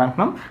L1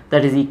 అంటున్నాం.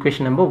 That is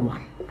equation number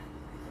 1.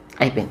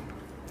 అయిపోయింది.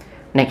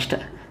 Next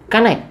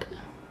connect.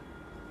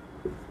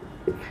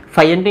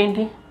 5 అంటే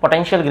ఏంటి?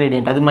 Potential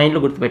gradient. అది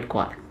మైండ్లో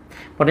గుర్తుపెట్టుకోవాలి.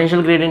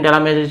 పొటెన్షియల్ గ్రేడియంట్ ఎలా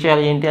మెజర్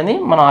చేయాలి ఏంటి అని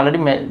మనం ఆల్రెడీ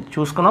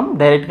చూసుకున్నాం.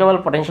 డైరెక్ట్గా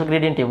వాళ్ళు పొటెన్షియల్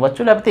గ్రేడియంట్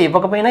ఇవ్వచ్చు, లేకపోతే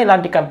ఇవ్వకపోయినా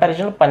ఇలాంటి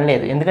కంపారిజన్లో పని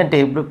లేదు. ఎందుకంటే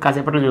ఇప్పుడు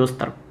కాసేపట్లో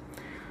చూస్తారు.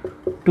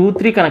 2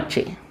 3 కనెక్ట్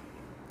చేయి.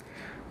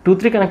 2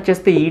 3 కనెక్ట్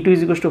చేస్తే E2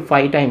 is equals to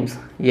 5 times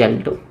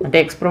L2. అంటే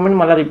ఎక్స్పెరిమెంట్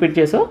మళ్ళీ రిపీట్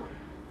చేసావు,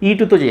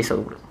 E2తో చేసావు.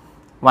 ఇప్పుడు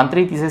 1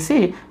 3 తీసేసి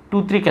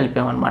 2 3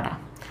 కలిపామన్నమాట.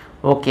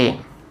 Okay,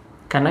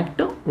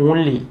 connect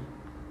only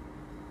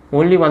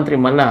 1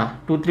 3. మళ్ళీ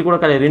 2 3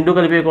 కూడా రెండు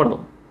కలిపేయకూడదు,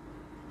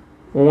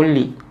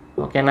 ఓన్లీ.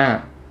 ఓకేనా?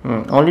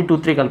 ఓన్లీ 2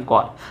 3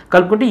 కలుపుకోవాలి.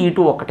 కలుపుకుంటే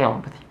E2 ఒక్కటే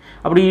ఉంటుంది.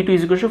 అప్పుడు E2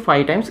 is equals to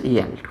 5 times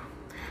L2.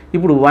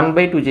 ఇప్పుడు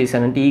 1/2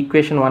 చేశానంటే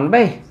ఈక్వేషన్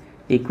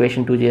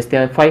 1/ఈక్వేషన్ 2 చేస్తే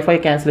 5 5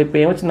 క్యాన్సిల్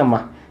అయిపోయి ఏమొచ్చిందమ్మా?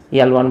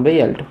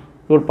 L1/L2.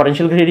 ఇప్పుడు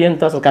పొటెన్షియల్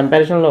గ్రేడియంట్తో అసలు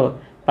కంపారిజన్లో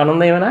పని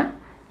ఉందా? ఏమైనా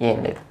ఏం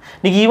లేదు.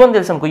 నీకు E1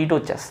 తెలుసు అనుకో, E2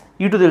 వచ్చేస్తుంది.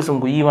 E2 తెలుసు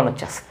అనుకో, E1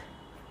 వచ్చేస్తుంది.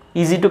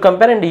 Easy to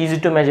compare and easy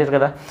to measure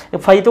కదా.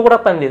 5తో కూడా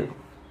పని లేదు,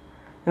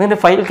 ఎందుకంటే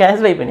 5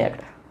 క్యాన్సిల్ అయిపోయినాయి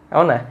అక్కడ.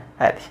 అవునా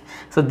అది.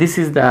 So this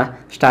is the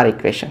star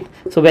equation.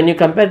 So when you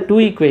compare two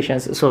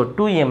equations, so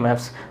two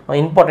EMFs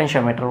in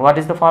potentiometer, what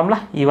is the formula?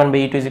 E1 by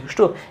E2 is equals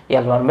to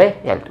L1 by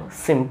L2.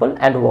 Simple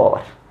and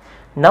over.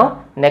 Now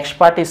next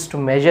part is to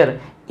measure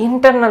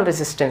internal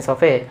resistance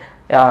of a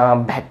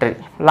battery.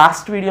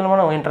 Last వీడియోలో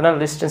మనం internal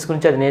resistance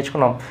గురించి అది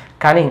నేర్చుకున్నాం,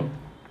 కానీ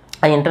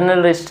ఆ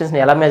internal రెసిస్టెన్స్ని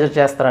ఎలా measure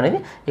చేస్తారు అనేది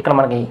ఇక్కడ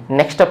మనకి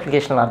నెక్స్ట్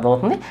అప్లికేషన్లో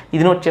అర్థమవుతుంది.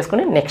 ఇది నోట్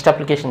చేసుకుని నెక్స్ట్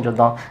అప్లికేషన్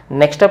చూద్దాం.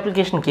 నెక్స్ట్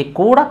అప్లికేషన్కి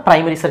కూడా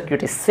primary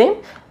circuit is same,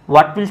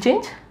 what will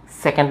change,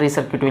 secondary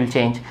circuit will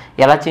change.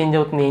 ఎలా చేంజ్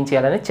అవుతుంది, ఏం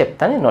చేయాలని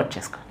చెప్తాను, నోట్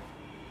చేసుకోండి.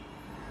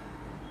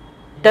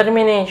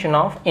 Determination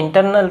of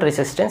internal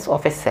resistance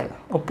of a cell.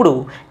 ఇప్పుడు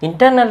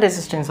internal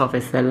resistance of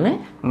a సెల్ని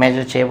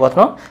measure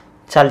చేయబోతున్నాం.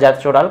 చాలా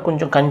జాగ్రత్త చూడాలి,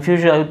 కొంచెం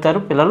కన్ఫ్యూజ్ అవుతారు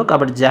పిల్లలు,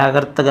 కాబట్టి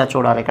జాగ్రత్తగా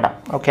చూడాలి ఇక్కడ,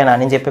 ఓకేనా?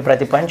 నేను చెప్పే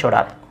ప్రతి పాయింట్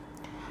చూడాలి.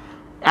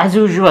 యాజ్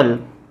యూజువల్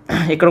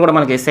ఇక్కడ కూడా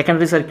మనకి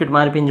సెకండరీ సర్క్యూట్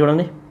మారిపోయింది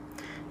చూడండి.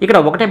 ఇక్కడ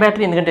ఒకటే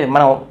బ్యాటరీ, ఎందుకంటే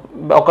మనం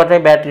ఒకటే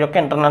బ్యాటరీ యొక్క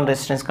ఇంటర్నల్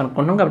రెసిస్టెన్స్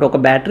కనుక్కుంటున్నాం, కాబట్టి ఒక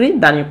బ్యాటరీ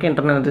దాని యొక్క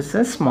internal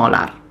resistance small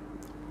are,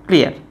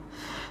 clear.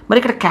 మరి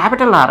ఇక్కడ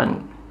క్యాపిటల్ ఆర్ అని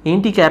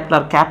ఏంటి? Capital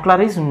are, capital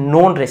are is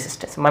known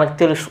resistance, మనకు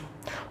తెలుసు.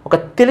 ఒక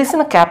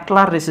తెలిసిన క్యాపిటల్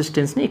ఆర్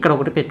రెసిస్టెన్స్ని ఇక్కడ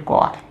ఒకటి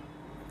పెట్టుకోవాలి.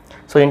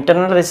 సో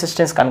ఇంటర్నల్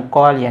రెసిస్టెన్స్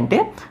కనుక్కోవాలి అంటే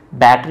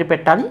బ్యాటరీ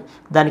పెట్టాలి,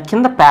 దాని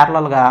కింద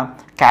ప్యారలల్గా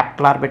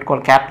క్యాపిటల్ ఆర్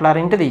పెట్టుకోవాలి. క్యాపిటల్ ఆర్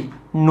ఏంటిది?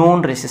 నోన్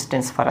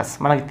రెసిస్టెన్స్ ఫర్ అస్,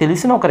 మనకు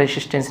తెలిసిన ఒక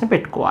రెసిస్టెన్స్ని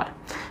పెట్టుకోవాలి.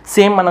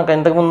 సేమ్ మనకు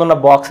ఇంతకుముందు ఉన్న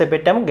బాక్సే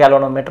పెట్టాము,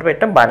 గ్యాలోనోమీటర్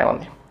పెట్టాము, బాగానే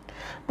ఉంది.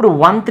 ఇప్పుడు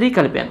 1, 3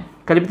 కలిపాను,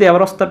 కలిపితే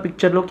ఎవరు వస్తారు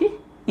పిక్చర్లోకి?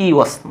 ఈ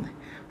వస్తుంది.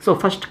 So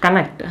first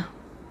connect.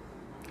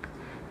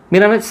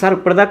 మీరు అనేది సార్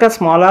ఇప్పటిదాకా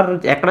స్మాల్ ఆర్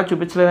ఎక్కడ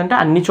చూపించలేదంటే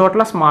అన్ని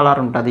చోట్ల స్మాల్ ఆర్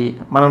ఉంటుంది,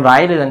 మనం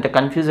రాయలేదంటే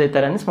కన్ఫ్యూజ్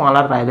అవుతారని స్మాల్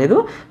ఆర్ రాయలేదు.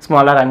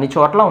 స్మాల్ ఆర్ అన్ని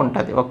చోట్ల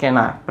ఉంటుంది,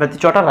 ఓకేనా? ప్రతి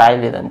చోట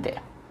రాయలేదంతే.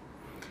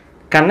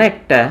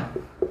 కనెక్ట్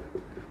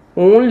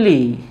ఓన్లీ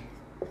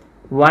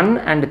 1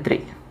 and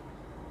 3,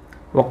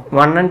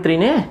 1 and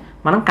 3నే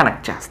మనం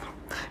కనెక్ట్ చేస్తాం.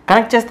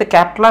 కనెక్ట్ చేస్తే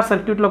క్యాపిటల్ ఆర్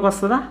సర్క్యూట్లోకి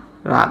వస్తుందా?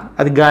 రాదు,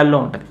 అది గాలిలో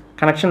ఉంటుంది,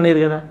 కనెక్షన్ లేదు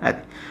కదా.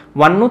 అది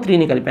 1,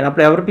 3ని కలిపాను,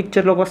 అప్పుడు ఎవరు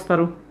పిక్చర్లోకి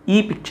వస్తారు? ఈ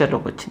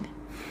పిక్చర్లోకి వచ్చింది,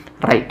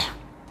 రైట్.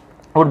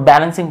 ఇప్పుడు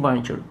బ్యాలెన్సింగ్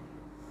పాయింట్ చూడు,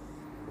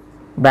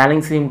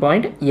 బ్యాలెన్సింగ్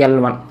పాయింట్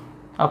L1,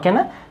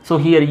 ఓకేనా? So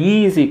here E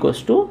is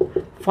equals to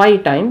 5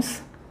 times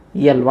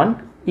L1,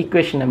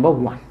 equation number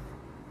 1,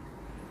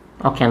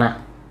 ఓకేనా?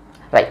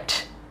 రైట్.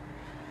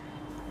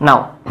 నౌ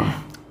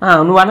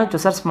నువ్వు అనొచ్చు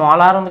సార్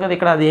స్మాల్ ఆర్ ఉంది కదా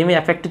ఇక్కడ, అది ఏమి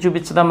ఎఫెక్ట్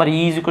చూపించదా, మరి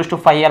E is equals to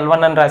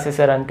 5L1 అని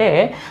రాసేసారంటే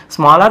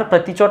స్మాల్ ఆర్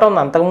ప్రతి చోట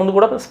ఉంది, అంతకుముందు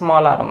కూడా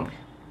స్మాల్ ఆర్ ఉంది.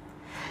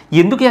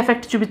 ఎందుకు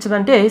ఎఫెక్ట్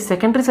చూపించదంటే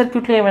సెకండరీ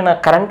సర్క్యూట్లో ఏమైనా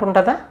కరెంట్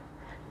ఉంటుందా?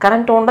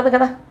 కరెంట్ ఉండదు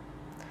కదా.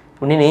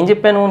 ఇప్పుడు నేను ఏం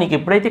చెప్పాను, నీకు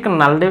ఎప్పుడైతే ఇక్కడ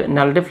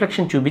నల్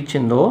డిఫ్లెక్షన్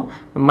చూపించిందో,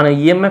 మన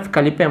EMF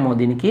కలిపామో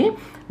దీనికి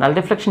నల్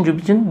డిఫ్లెక్షన్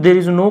చూపించింది, there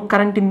is no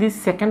current in the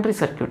secondary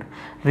circuit.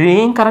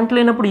 ఏం కరెంట్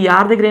లేనప్పుడు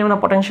యార్ దగ్గర ఏమైనా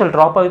పొటెన్షియల్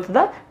డ్రాప్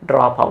అవుతుందా?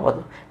 డ్రాప్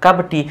అవ్వదు.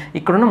 కాబట్టి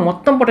ఇక్కడున్న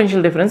మొత్తం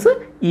పొటెన్షియల్ డిఫరెన్స్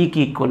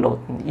ఈకి ఈక్వల్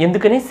అవుతుంది.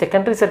 ఎందుకని?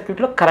 సెకండరీ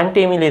సర్క్యూట్లో కరెంట్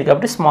ఏమీ లేదు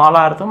కాబట్టి స్మాల్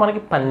ఆర్తో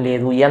మనకి పని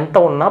లేదు, ఎంత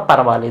ఉన్నా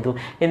పర్వాలేదు,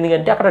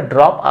 ఎందుకంటే అక్కడ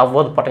డ్రాప్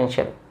అవ్వదు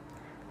పొటెన్షియల్.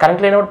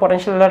 కరెంట్ లేనప్పుడు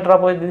పొటెన్షియల్ ఎలా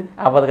డ్రాప్ అవుతుంది?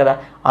 అవ్వదు కదా.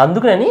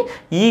 అందుకని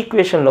ఈ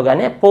ఈక్వేషన్లో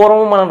కానీ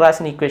పూర్వం మనం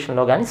రాసిన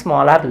ఈక్వేషన్లో కానీ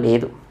స్మాల్ ఆర్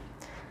లేదు.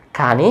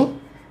 కానీ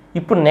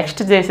ఇప్పుడు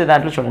నెక్స్ట్ చేసే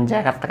దాంట్లో చూడండి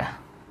జాగ్రత్తగా.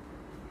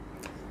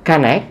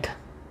 కనెక్ట్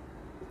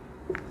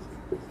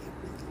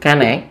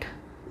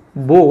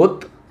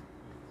బోత్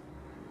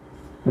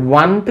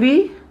 1, 3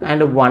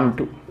 and 1,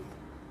 2,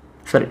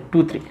 సారీ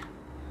 2, 3,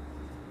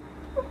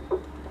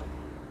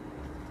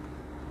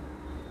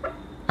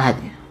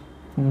 అది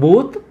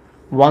బోత్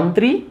 1,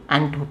 3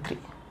 and 2, 3.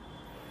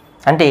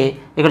 అంటే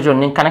ఇక్కడ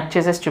చూడండి, నేను కనెక్ట్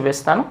చేసేసి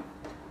చూపిస్తాను,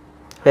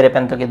 వేరే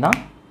పెన్తో కిద్దాం.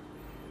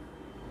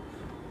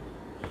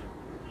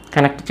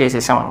 కనెక్ట్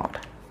చేసేసాం అనమాట,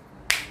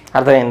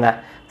 అర్థమైందా?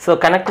 సో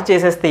కనెక్ట్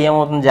చేసేస్తే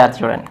ఏమవుతుంది జాగ్రత్త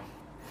చూడండి.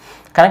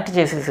 కనెక్ట్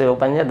చేసేసి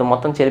ఓపెన్ చేద్దాం,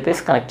 మొత్తం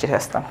చెరిపేసి కనెక్ట్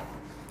చేసేస్తాను.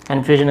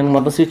 కన్ఫ్యూజన్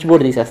మొత్తం స్విచ్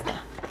బోర్డ్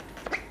తీసేస్తాను.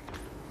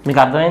 మీకు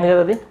అర్థమైంది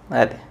కదా అది?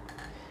 అది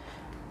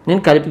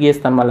నేను కలిపి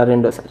గీస్తాను మళ్ళీ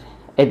రెండోసారి.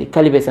 అది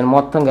కలిపేసాను,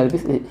 మొత్తం కలిపి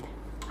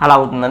అలా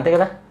అవుతుంది, అంతే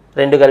కదా.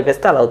 రెండు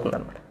కలిపేస్తే అలా అవుతుంది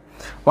అనమాట.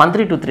 1,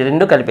 3, 2, 3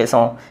 రెండు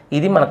కలిపేసాం.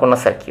 ఇది మనకున్న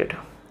సర్క్యూట్.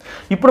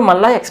 ఇప్పుడు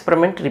మళ్ళీ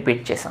ఎక్స్పెరిమెంట్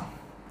రిపీట్ చేసాం.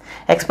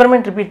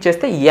 ఎక్స్పెరిమెంట్ రిపీట్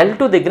చేస్తే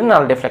L2 దగ్గర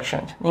నల్ డిఫ్లెక్షన్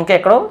వచ్చింది. ఇంకా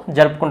ఎక్కడో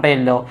జరుపుకుంటూ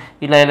వెళ్ళావు,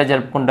 ఇలా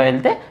జరుపుకుంటూ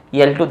వెళ్తే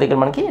L2 దగ్గర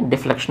మనకి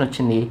డిఫ్లెక్షన్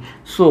వచ్చింది.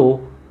 సో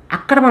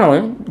అక్కడ మనం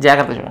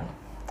జాగ్రత్త చూడండి,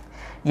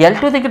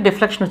 L2 దగ్గర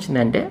డిఫ్లెక్షన్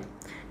వచ్చిందంటే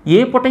ఏ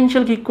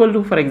పొటెన్షియల్కి equal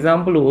to, for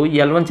example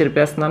L1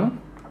 చెరిపేస్తున్నాను,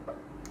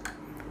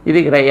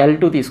 ఇది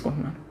L2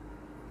 తీసుకుంటున్నాను.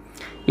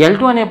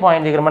 L2 అనే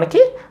పాయింట్ దగ్గర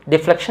మనకి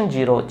డిఫ్లెక్షన్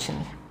 0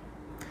 వచ్చింది.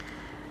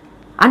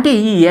 అంటే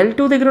ఈ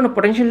L2 దగ్గర ఉన్న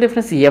పొటెన్షియల్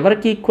డిఫరెన్స్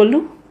ఎవరికి ఈక్వల్?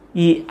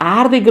 ఈ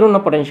R దగ్గర ఉన్న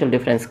potential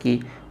డిఫరెన్స్కి.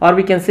 Are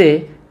we can say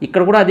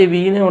ఇక్కడ కూడా అదే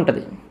Vనే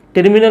ఉంటుంది,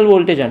 టెర్మినల్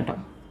వోల్టేజ్ అంటాం,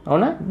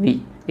 అవునా? V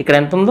ఇక్కడ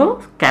ఎంత ఉందో,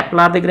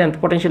 క్యాపిటల్ R దగ్గర ఎంత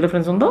పొటెన్షియల్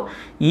డిఫరెన్స్ ఉందో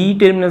ఈ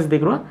టెర్మినల్స్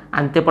దగ్గర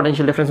అంతే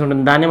పొటెన్షియల్ డిఫరెన్స్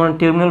ఉంటుంది. దాన్ని మనం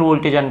టెర్మినల్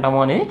వోల్టేజ్ అంటాము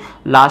అని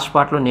లాస్ట్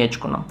పార్ట్లో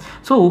నేర్చుకున్నాం.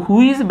 So who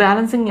is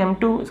balancing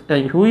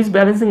who is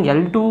balancing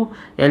L2?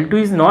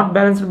 L2 is not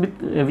balanced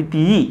with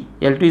E,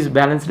 L2 is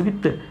balanced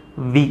with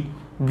V.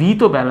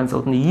 వీతో balance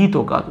అవుతుంది,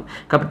 ఈతో కాదు.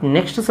 కాబట్టి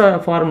next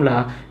formula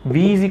V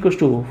is equals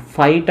to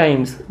 5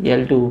 times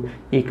L2,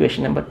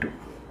 equation number 2.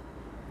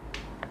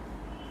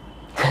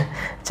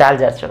 చాలా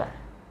చేర్చడా,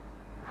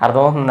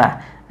 అర్థమవుతుందా?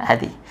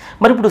 అది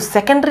మరి ఇప్పుడు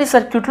సెకండరీ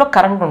సర్క్యూట్లో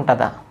current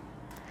ఉంటుందా?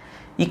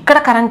 ఇక్కడ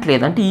కరెంట్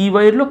లేదు అంటే ఈ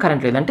వైర్లో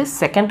కరెంట్ లేదు అంటే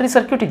సెకండరీ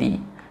సర్క్యూట్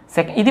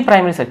ఇది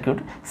ప్రైమరీ సర్క్యూట్.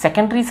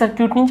 సెకండరీ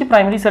సర్క్యూట్ నుంచి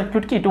ప్రైమరీ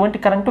సర్క్యూట్కి ఎటువంటి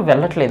కరెంటు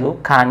వెళ్ళట్లేదు,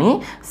 కానీ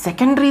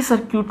సెకండరీ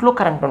సర్క్యూట్లో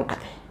కరెంట్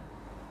ఉంటుంది.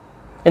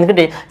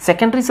 ఎందుకంటే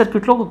సెకండరీ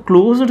సర్క్యూట్లో ఒక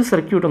క్లోజ్డ్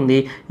సర్క్యూట్ ఉంది,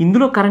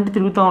 ఇందులో కరెంట్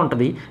తిరుగుతూ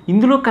ఉంటుంది,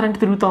 ఇందులో కరెంట్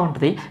తిరుగుతూ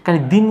ఉంటుంది, కానీ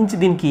దీని నుంచి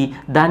దీనికి,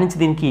 దాని నుంచి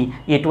దీనికి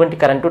ఎటువంటి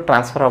కరెంటు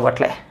ట్రాన్స్ఫర్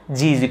అవ్వట్లే.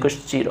 G is equals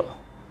 0.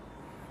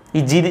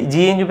 ఈ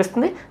G ఏం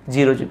చూపిస్తుంది?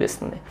 0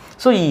 చూపిస్తుంది.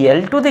 సో ఈ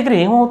L2 దగ్గర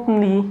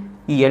ఏమవుతుంది?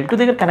 ఈ L2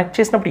 దగ్గర కనెక్ట్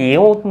చేసినప్పుడు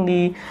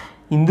ఏమవుతుంది?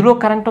 ఇందులో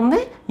కరెంట్ ఉంది,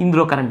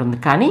 ఇందులో కరెంట్ ఉంది,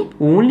 కానీ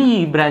ఓన్లీ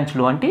ఈ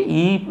బ్రాంచ్లో అంటే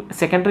ఈ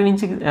సెకండరీ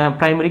నుంచి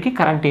ప్రైమరీకి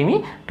కరెంట్ ఏమీ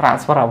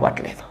ట్రాన్స్ఫర్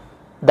అవ్వట్లేదు.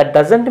 దట్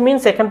డజంట్ మీన్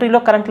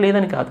సెకండరీలో కరెంట్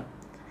లేదని కాదు,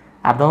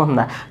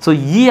 అర్థమవుతుందా? సో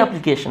ఈ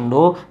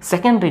అప్లికేషన్లో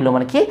సెకండరీలో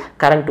మనకి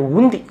కరెంటు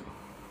ఉంది,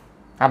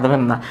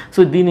 అర్థమైందా? సో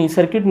దీని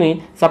సర్క్యూట్ని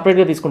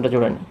సపరేట్గా తీసుకుంటా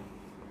చూడండి.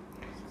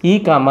 ఈ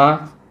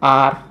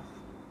R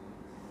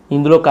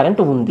ఇందులో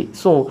కరెంటు ఉంది.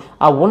 సో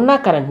ఆ ఉన్న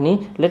కరెంట్ని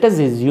let us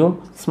assume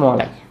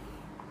small I.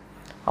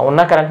 ఆ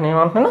ఉన్న కరెంట్ని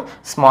ఏమంటున్నాను?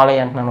 స్మాల్ I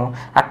అంటున్నాను.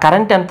 ఆ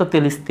కరెంట్ ఎంతో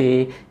తెలిస్తే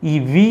ఈ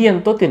V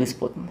ఎంతో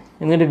తెలిసిపోతుంది.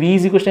 ఎందుకంటే V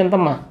ఈజ్ ఈక్వల్స్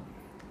ఎంతమ్మా?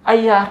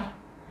 IR.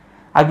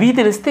 ఆ V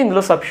తెలిస్తే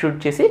ఇందులో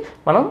సబ్స్టిట్యూట్ చేసి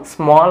మనం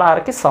స్మాల్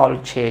rకి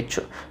సాల్వ్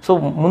చేయొచ్చు. సో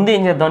ముందు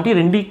ఏం చేద్దాం అంటే ఈ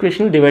రెండు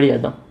ఈక్వేషన్లు డివైడ్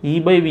చేద్దాం.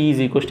 E/V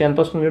ఈజ్ ఈక్వల్స్ ఎంత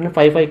వస్తుంది చూడండి,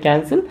 5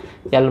 క్యాన్సిల్,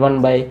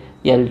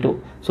 L1/L2.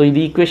 సో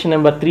ఇది ఈక్వేషన్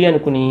నెంబర్ 3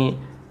 అనుకుని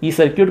ఈ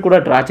సర్క్యూట్ కూడా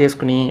డ్రా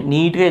చేసుకుని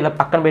నీట్గా ఇలా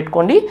పక్కన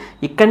పెట్టుకోండి.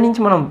 ఇక్కడి నుంచి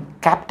మనం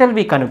క్యాపిటల్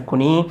V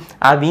కనుక్కొని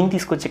ఆ Vని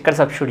తీసుకొచ్చి ఇక్కడ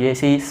సబ్స్టిట్యూట్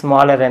చేసి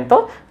స్మాల్ r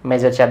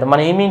మెజర్ చేద్దాం.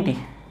 మన ఏమేంటి?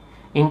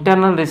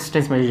 ఇంటర్నల్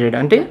రెసిస్టెన్స్ మెజర్ చేయడం,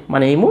 అంటే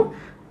మన ఏమో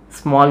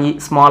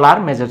స్మాల్ r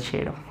మెజర్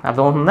చేయడం,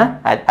 అర్థమవుతుందా?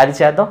 అది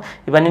చేద్దాం.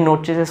 ఇవన్నీ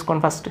నోట్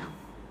చేసేసుకోండి first.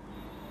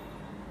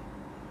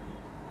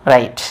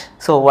 Right.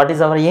 So what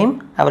is our aim?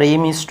 Hour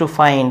aim is to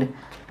find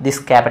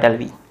this capital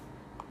V.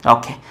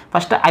 Okay,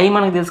 first I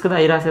మనకు తెలుసు కదా,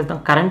 I రాసేద్దాం.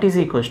 Current is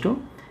equals to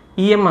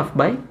EMF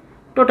by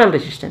total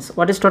resistance.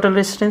 What is total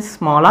resistance?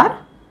 Small r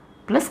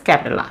plus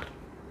capital R.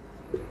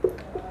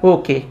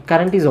 Okay,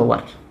 current is over.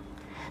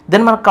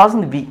 Then మనకు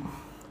కావాల్సింది V.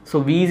 So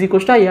V is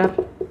equals to IR.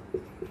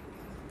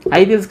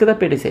 I తెలుసు కదా,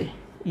 పెట్టేసే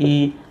ఈ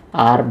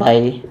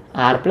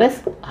R/R plus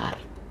R.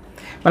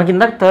 మనకి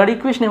ఇందాక third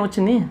equation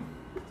ఏమొచ్చింది?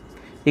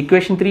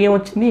 Equation 3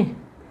 ఏమొచ్చింది?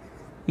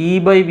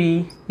 E/V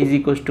is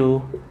equals to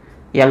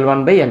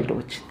L1/L2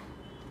 వచ్చింది.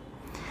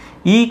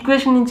 ఈ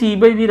ఈక్వేషన్ నుంచి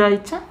E/V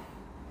రాయచ్చా?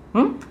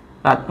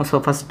 రాదు. సో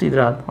ఫస్ట్ ఇది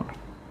రాద్దాం.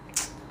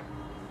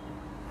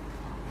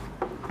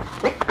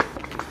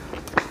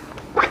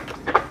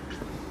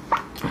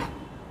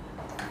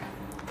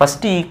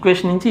 ఫస్ట్ ఈ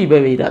ఈక్వేషన్ నుంచి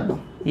E/V రాద్దాం.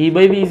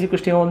 E/V ఈజ్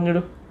ఈక్వల్స్ టు ఏమవుతుంది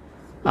చూడు,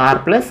 R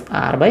plus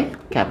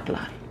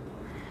R/R.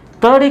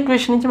 Third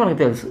equation నుంచి మనకు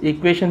తెలుసు,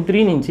 ఈక్వేషన్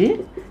 3 నుంచి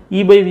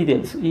E/V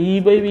తెలుసు.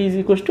 E/V is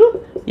equals to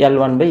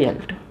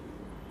L1/L2.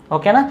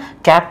 ఓకేనా?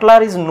 Capital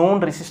R is known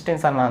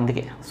resistance అన్న,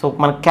 అందుకే. సో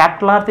మనకు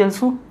క్యాపిటల్ R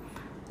తెలుసు,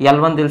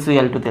 L1 తెలుసు,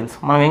 L2 తెలుసు.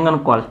 మనం ఏం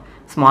కనుక్కోవాలి?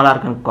 స్మాల్ r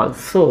కనుక్కోవాలి.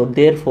 So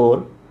there four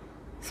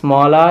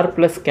small r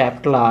plus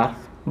capital R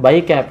by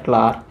capital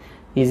R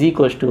is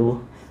equals to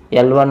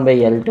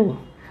L1/L2.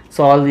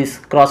 Solve this,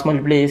 cross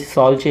multiply చేసి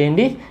సాల్వ్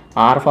చేయండి.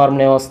 R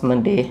ఫార్ములా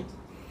ఏమొస్తుందంటే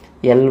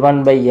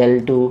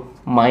L1/L2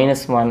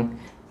 -1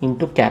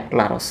 ఇంటూ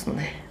క్యాపిటల్ R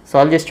వస్తుంది.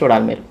 సాల్వ్ చేసి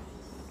చూడాలి మీరు,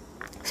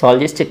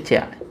 సాల్వ్ చేసి చెక్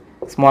చేయాలి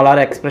స్మాల్ r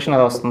ఎక్స్ప్రెషన్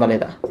అది వస్తుందా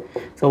లేదా.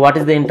 So what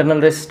is the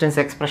internal resistance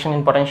expression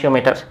in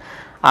potentiometer?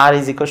 R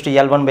is equals to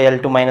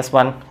L1/L2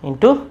 -1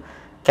 into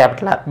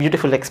capital R.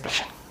 Beautiful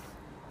expression.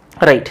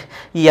 Right.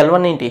 ఈ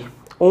L1 ఏంటి?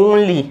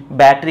 ఓన్లీ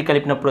బ్యాటరీ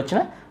కలిపినప్పుడు వచ్చిన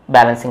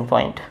బ్యాలెన్సింగ్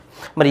పాయింట్.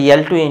 మరి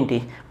L2 ఏంటి?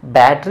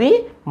 బ్యాటరీ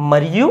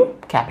మరియు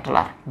capital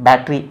R,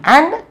 battery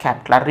and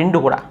capital R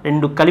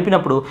రెండు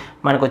కలిపినప్పుడు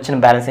మనకు వచ్చిన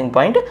బ్యాలెన్సింగ్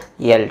పాయింట్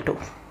L2.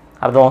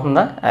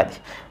 అర్థమవుతుందా? అది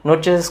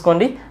నోట్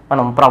చేసేసుకోండి.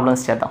 మనం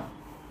ప్రాబ్లమ్స్ చేద్దాం.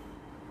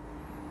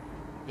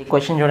 ఈ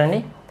క్వశ్చన్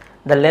చూడండి.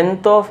 The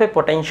length of a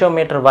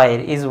potentiometer wire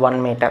is 1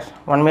 meter.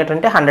 1 meter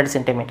అంటే 100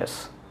 centimeters.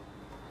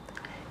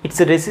 Its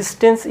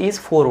resistance is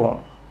 4 ohm.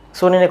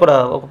 So నేను ఇక్కడ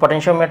ఒక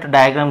పొటెన్షియోమీటర్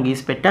డయాగ్రామ్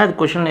గీసి పెట్టా, అది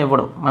క్వశ్చన్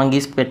ఇవ్వడం, మనం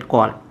గీసి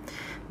పెట్టుకోవాలి.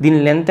 దీని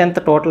లెంత్ ఎంత?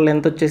 టోటల్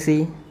లెంత్ వచ్చేసి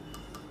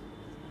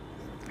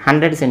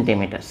 100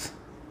 centimeters.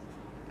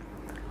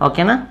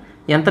 ఓకేనా?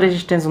 ఎంత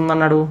రెసిస్టెన్స్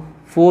ఉందన్నాడు?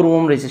 4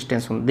 ohm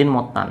రెసిస్టెన్స్ ఉంది దీని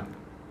మొత్తాన్ని.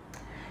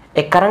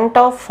 ఏ current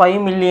of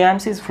 5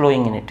 milliamps is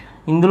flowing in it.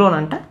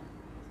 ఇందులోనంట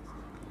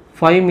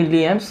 5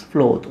 milliamps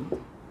flow అవుతుంది.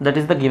 That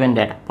is the given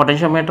data.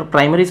 Potentiometer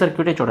primary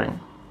సర్క్యూటే చూడండి.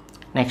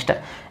 నెక్స్ట్,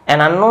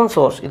 అన్ అన్నోన్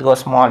సోర్స్, ఇదిగో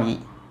small e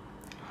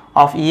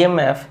of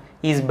EMF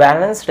is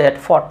balanced at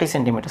 40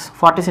 centimeters.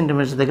 40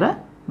 centimeters దగ్గర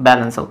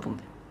balance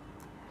అవుతుంది.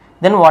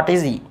 Then what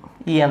is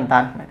ఈ ఎంత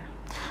అంటున్నాడు.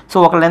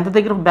 So ఒక length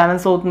దగ్గర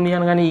బ్యాలెన్స్ అవుతుంది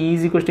అనగానే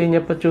ఈజీ క్వశ్చన్ ఏం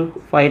చెప్పచ్చు?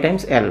 5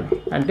 times L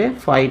అంటే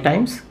 5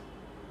 times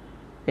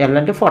L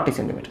అంటే 40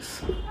 centimeters.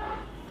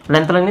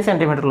 లెంత్లన్నీ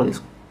సెంటీమీటర్లో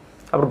తీసుకో,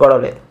 అప్పుడు గొడవ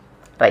లేదు.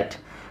 రైట్.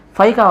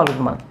 5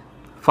 కావాలి మనకి.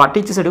 40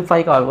 ఇచ్చేసాడు,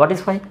 5 కావాలి. What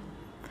is 5?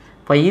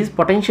 phi is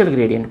potential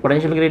gradient.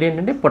 Potential gradient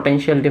అంటే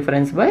potential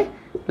difference by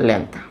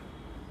length.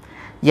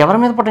 ఎవరి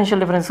మీద పొటెన్షియల్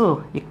డిఫరెన్స్?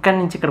 ఇక్కడ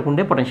నుంచి ఇక్కడికి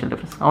ఉండే పొటెన్షియల్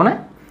డిఫరెన్స్. అవునా?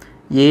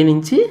 ఏ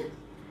నుంచి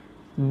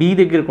బి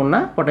దగ్గరకు ఉన్న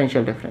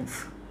పొటెన్షియల్ డిఫరెన్స్.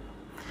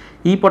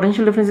 ఈ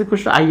potential difference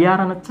equals to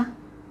IR అనొచ్చా?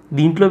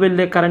 దీంట్లో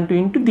వెళ్ళే కరెంటు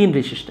ఇంటూ దీని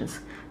రెసిస్టెన్స్.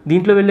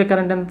 దీంట్లో వెళ్ళే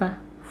కరెంట్ ఎంత?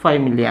 5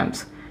 milli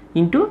amps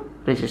into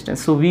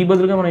resistance. So we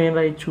బదులుగా మనం ఏం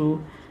రాయొచ్చు?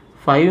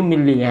 5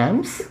 milli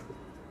amps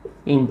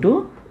into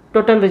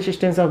total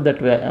resistance of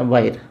that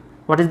wire.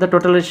 What is the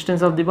total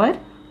resistance of the wire?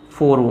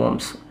 4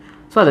 ohms.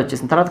 So అది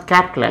వచ్చేసింది. తర్వాత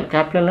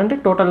క్యాపిటల్ అంటే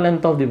total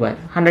length of the wire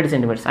 100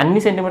 centimetres. అన్ని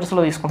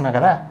సెంటీమీటర్స్లో తీసుకుంటున్నా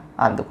కదా,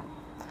 అందుకు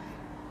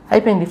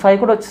అయిపోయింది. 5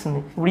 కూడా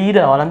వచ్చేసింది. ఇప్పుడు ఈ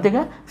రావాలి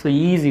అంతేగా. సో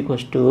ఈ is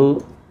equals to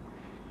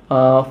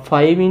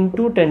 5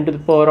 into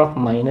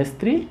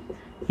 10⁻³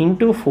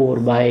 into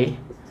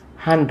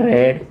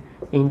 4/100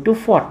 into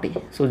 40.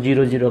 So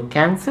 0 0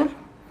 cancel.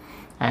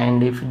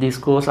 And if this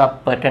goes up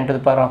 10⁻⁴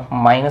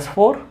 4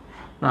 4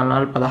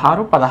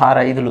 16 16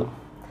 5లు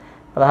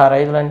 16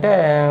 5లు అంటే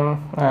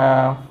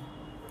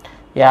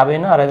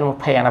 50 6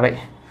 30 80.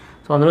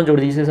 సో అందులో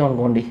జోడి తీసేసాం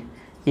అనుకోండి.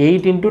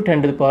 8 ఇంటూ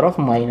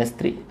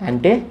 10⁻³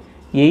 అంటే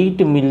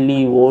 8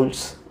 milli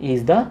volts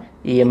is the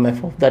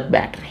EMF of that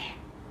battery.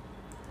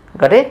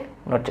 ఒకటి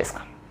నోట్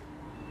చేసుకో.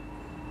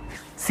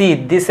 See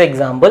this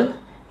example.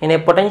 In a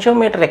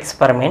potentiometer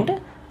experiment,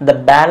 the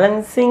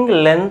balancing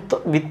length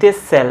with a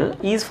cell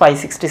is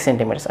 560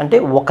 centimeters. అంటే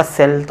ఒక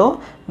సెల్తో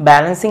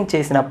బ్యాలెన్సింగ్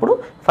చేసినప్పుడు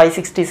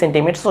 560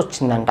 సెంటీమీటర్స్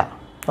వచ్చిందంట.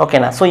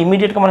 ఓకేనా? సో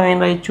ఇమీడియట్గా మనం ఏం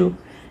రాయొచ్చు?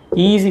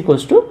 E is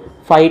equals to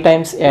 5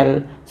 times L.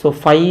 So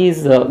 5 is,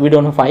 we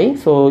don't know 5.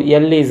 So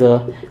L is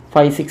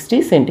 560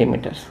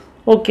 centimeters.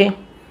 Okay,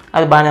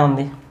 అది బాగానే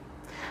ఉంది.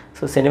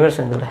 సో సెంటీమీటర్స్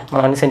ఎందుకు,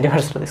 మనం అన్ని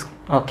సెంటీమీటర్స్లో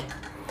తీసుకుంటాం. Okay.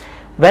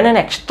 When an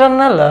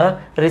external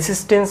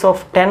resistance of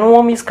 10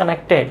 ohm is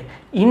connected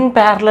in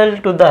parallel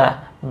to the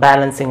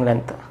balancing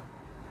length.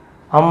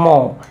 అమ్మో,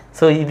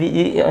 so ఇది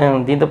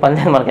దీంతో పని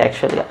లేదు మనకి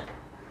యాక్చువల్గా.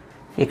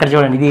 ఇక్కడ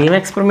చూడండి, ఇది ఏం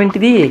ఎక్స్పెరిమెంట్?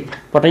 ఇది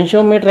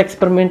పొటెన్షియోమీటర్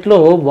ఎక్స్పెరిమెంట్లో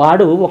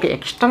వాడు ఒక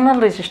ఎక్స్టర్నల్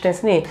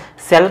రెసిస్టెన్స్ని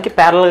సెల్కి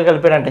ప్యారల్గా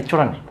కలిపాడంటే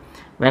చూడండి.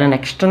 When an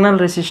external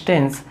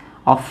resistance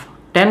of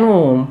 10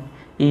 ohm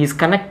is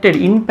connected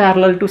in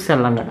parallel to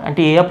cell అన్నాడు.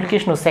 అంటే ఏ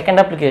application? Second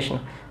application,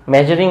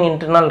 measuring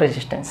internal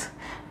resistance.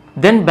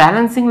 Then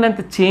balancing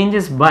length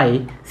changes by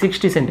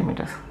 60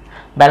 centimetres.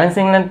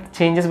 Balancing length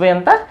changes by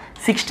అంతా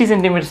 60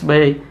 centimetres by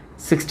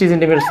 60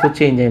 సెంటీమీటర్స్తో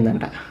change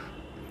అయిందంట.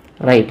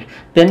 Right.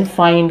 Then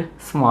find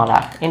small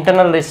are.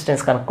 Internal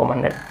resistance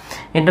కనుక్కోమన్నాడు.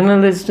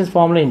 Internal resistance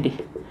formula ఏంటి?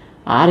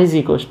 Are is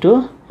equals to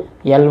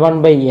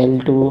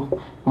L1/L2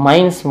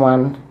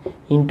 -1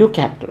 into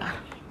capital are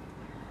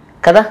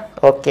కదా.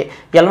 Okay.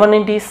 L1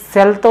 ఏంటి?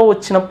 సెల్తో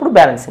వచ్చినప్పుడు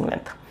balancing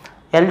length.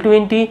 L2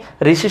 ఏంటి?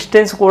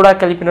 Resistance కూడా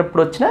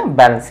కలిపినప్పుడు వచ్చిన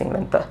బ్యాలెన్సింగ్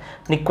లెంత్.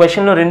 నీకు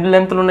క్వశ్చన్లో 2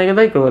 లెంత్లు ఉన్నాయి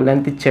కదా, ఇక్కడ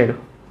లెంత్ ఇచ్చాడు.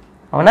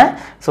 అవునా?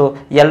 సో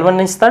L1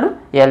 ఇస్తాడు,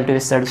 L2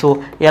 ఇస్తాడు. సో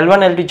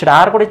L1 L2 ఇచ్చాడు,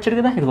 ఆర్ కూడా ఇచ్చాడు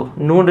కదా. ఇదిగో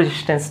known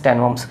resistance 10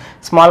 ohms.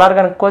 Small are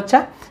కనుక్కోవచ్చా?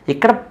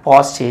 ఇక్కడ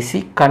పాజ్ చేసి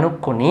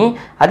కనుక్కొని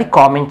అది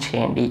కామెంట్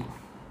చేయండి.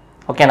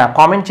 ఓకేనా?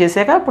 కామెంట్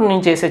చేసాక ఇప్పుడు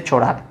నేను చేసేది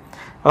చూడాలి.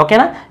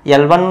 ఓకేనా?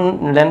 L1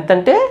 లెంత్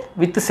అంటే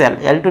విత్ సెల్,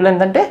 L2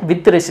 లెంత్ అంటే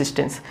with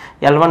resistance.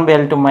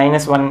 L1/L2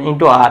 -1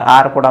 into are,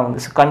 are కూడా ఉంది.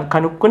 సో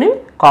కనుక్కొని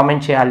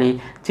కామెంట్ చేయాలి.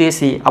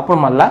 చేసి అప్పుడు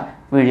మళ్ళీ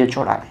వీడియో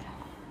చూడాలి.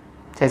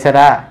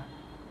 చేశారా?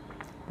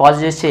 పాజ్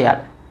చేసి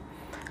చేయాలి,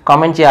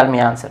 కామెంట్ చేయాలి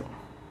మీ ఆన్సర్.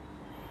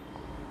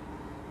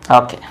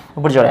 ఓకే,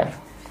 ఇప్పుడు చూడండి.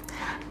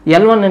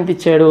 L1 ఎంత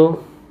ఇచ్చాడు?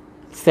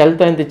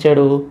 సెల్తో ఎంత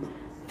ఇచ్చాడు?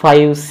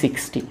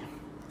 560.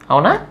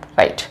 అవునా?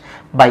 రైట్.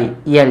 By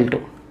L2.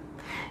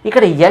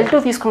 ఇక్కడ L2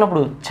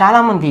 తీసుకున్నప్పుడు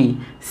చాలామంది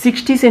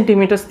 60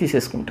 సెంటీమీటర్స్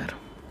తీసేసుకుంటారు.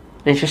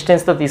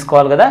 రెసిస్టెన్స్తో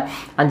తీసుకోవాలి కదా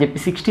అని చెప్పి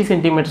 60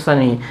 సెంటీమీటర్స్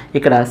అని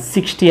ఇక్కడ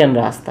 60 అని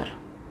రాస్తారు.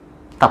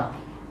 తప్పు.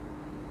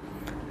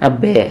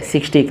 అబ్బే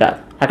 60 కాదు.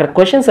 అక్కడ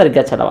క్వశ్చన్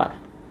సరిగ్గా చదవాలి.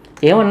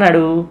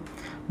 ఏమన్నాడు?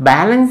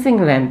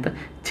 బ్యాలెన్సింగ్ లెంత్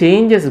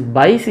చేంజెస్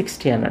బై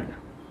 60 అన్నాడు.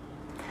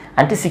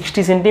 అంటే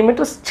 60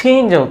 సెంటీమీటర్స్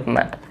చేంజ్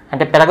అవుతుందంట.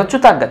 అంటే పెరగచ్చు,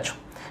 తగ్గచ్చు.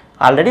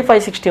 ఆల్రెడీ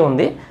 560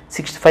 ఉంది,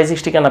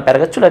 560 కన్నా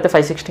పెరగచ్చు, లేకపోతే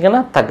 560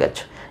 కన్నా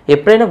తగ్గచ్చు.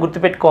 ఎప్పుడైనా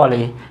గుర్తుపెట్టుకోవాలి,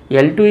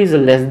 L2 is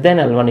less than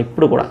L1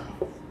 ఇప్పుడు కూడా.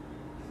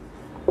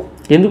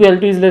 ఎందుకు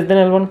L2 is less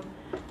than L1?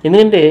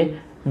 ఎందుకంటే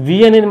V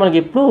అనేది మనకి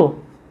ఎప్పుడు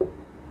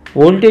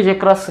voltage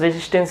across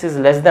resistance is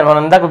less than.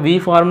 మనం ఇందాక V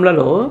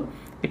ఫార్ములాలో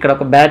ఇక్కడ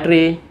ఒక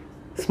బ్యాటరీ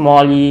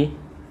స్మాల్ ఈ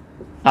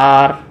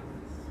ఆర్,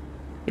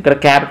 ఇక్కడ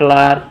క్యాపిటల్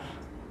ఆర్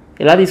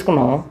ఇలా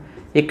తీసుకున్నాం,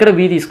 ఇక్కడ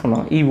V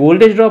తీసుకున్నాం. ఈ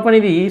వోల్టేజ్ డ్రాప్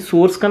అనేది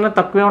సోర్స్ కన్నా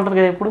తక్కువే ఉంటుంది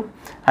కదా ఎప్పుడు.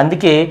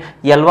 అందుకే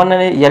L1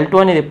 అనేది L2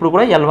 అనేది ఎప్పుడు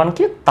కూడా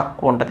L1కి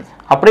తక్కువ ఉంటుంది.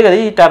 అప్పుడే కదా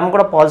ఈ టర్మ్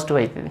కూడా పాజిటివ్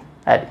అవుతుంది.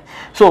 అది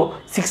సో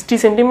 60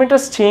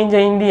 సెంటీమీటర్స్ చేంజ్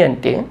అయింది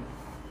అంటే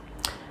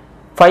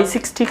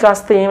 560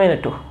 కాస్త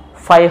ఏమైనట్టు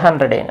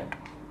 500 అయినట్టు.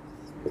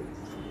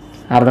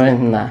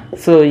 అర్థమవుతుందా?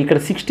 సో ఇక్కడ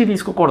 60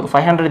 తీసుకోకూడదు,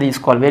 500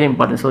 తీసుకోవాలి. Very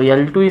important. So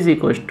L2 is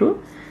equals to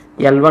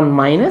L1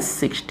 -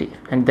 60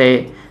 అంటే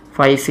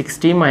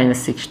 560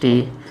 - 60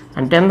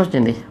 అంటే ఎంత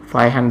వచ్చింది?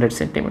 500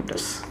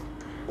 సెంటీమీటర్స్.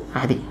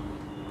 అది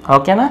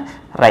ఓకేనా?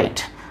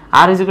 రైట్.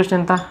 ఆర్ ఈజ్ ఈక్వల్స్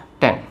ఎంత?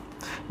 10.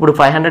 ఇప్పుడు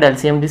 500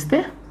 LCM తీస్తే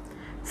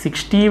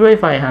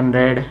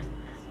 60/500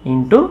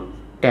 into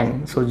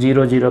 10. So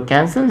 0 0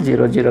 cancel,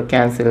 0 0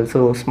 cancel.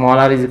 So small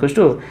r is equals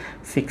to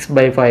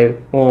 6/5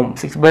 ohm.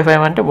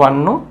 6/5 అంటే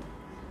 1,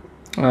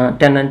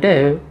 10 అంటే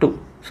 2.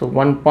 So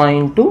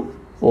 1.2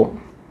 ohm.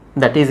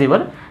 That is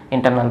your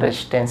internal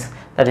resistance.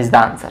 That is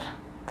the answer.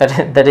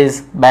 That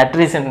is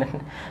batteries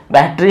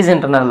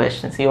internal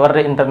resistance. Your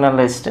internal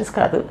resistance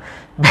కాదు,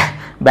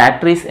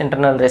 batteries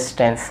internal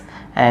resistance,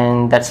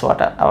 and that's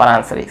what our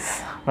answer is.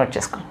 Note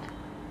చేసుకోండి.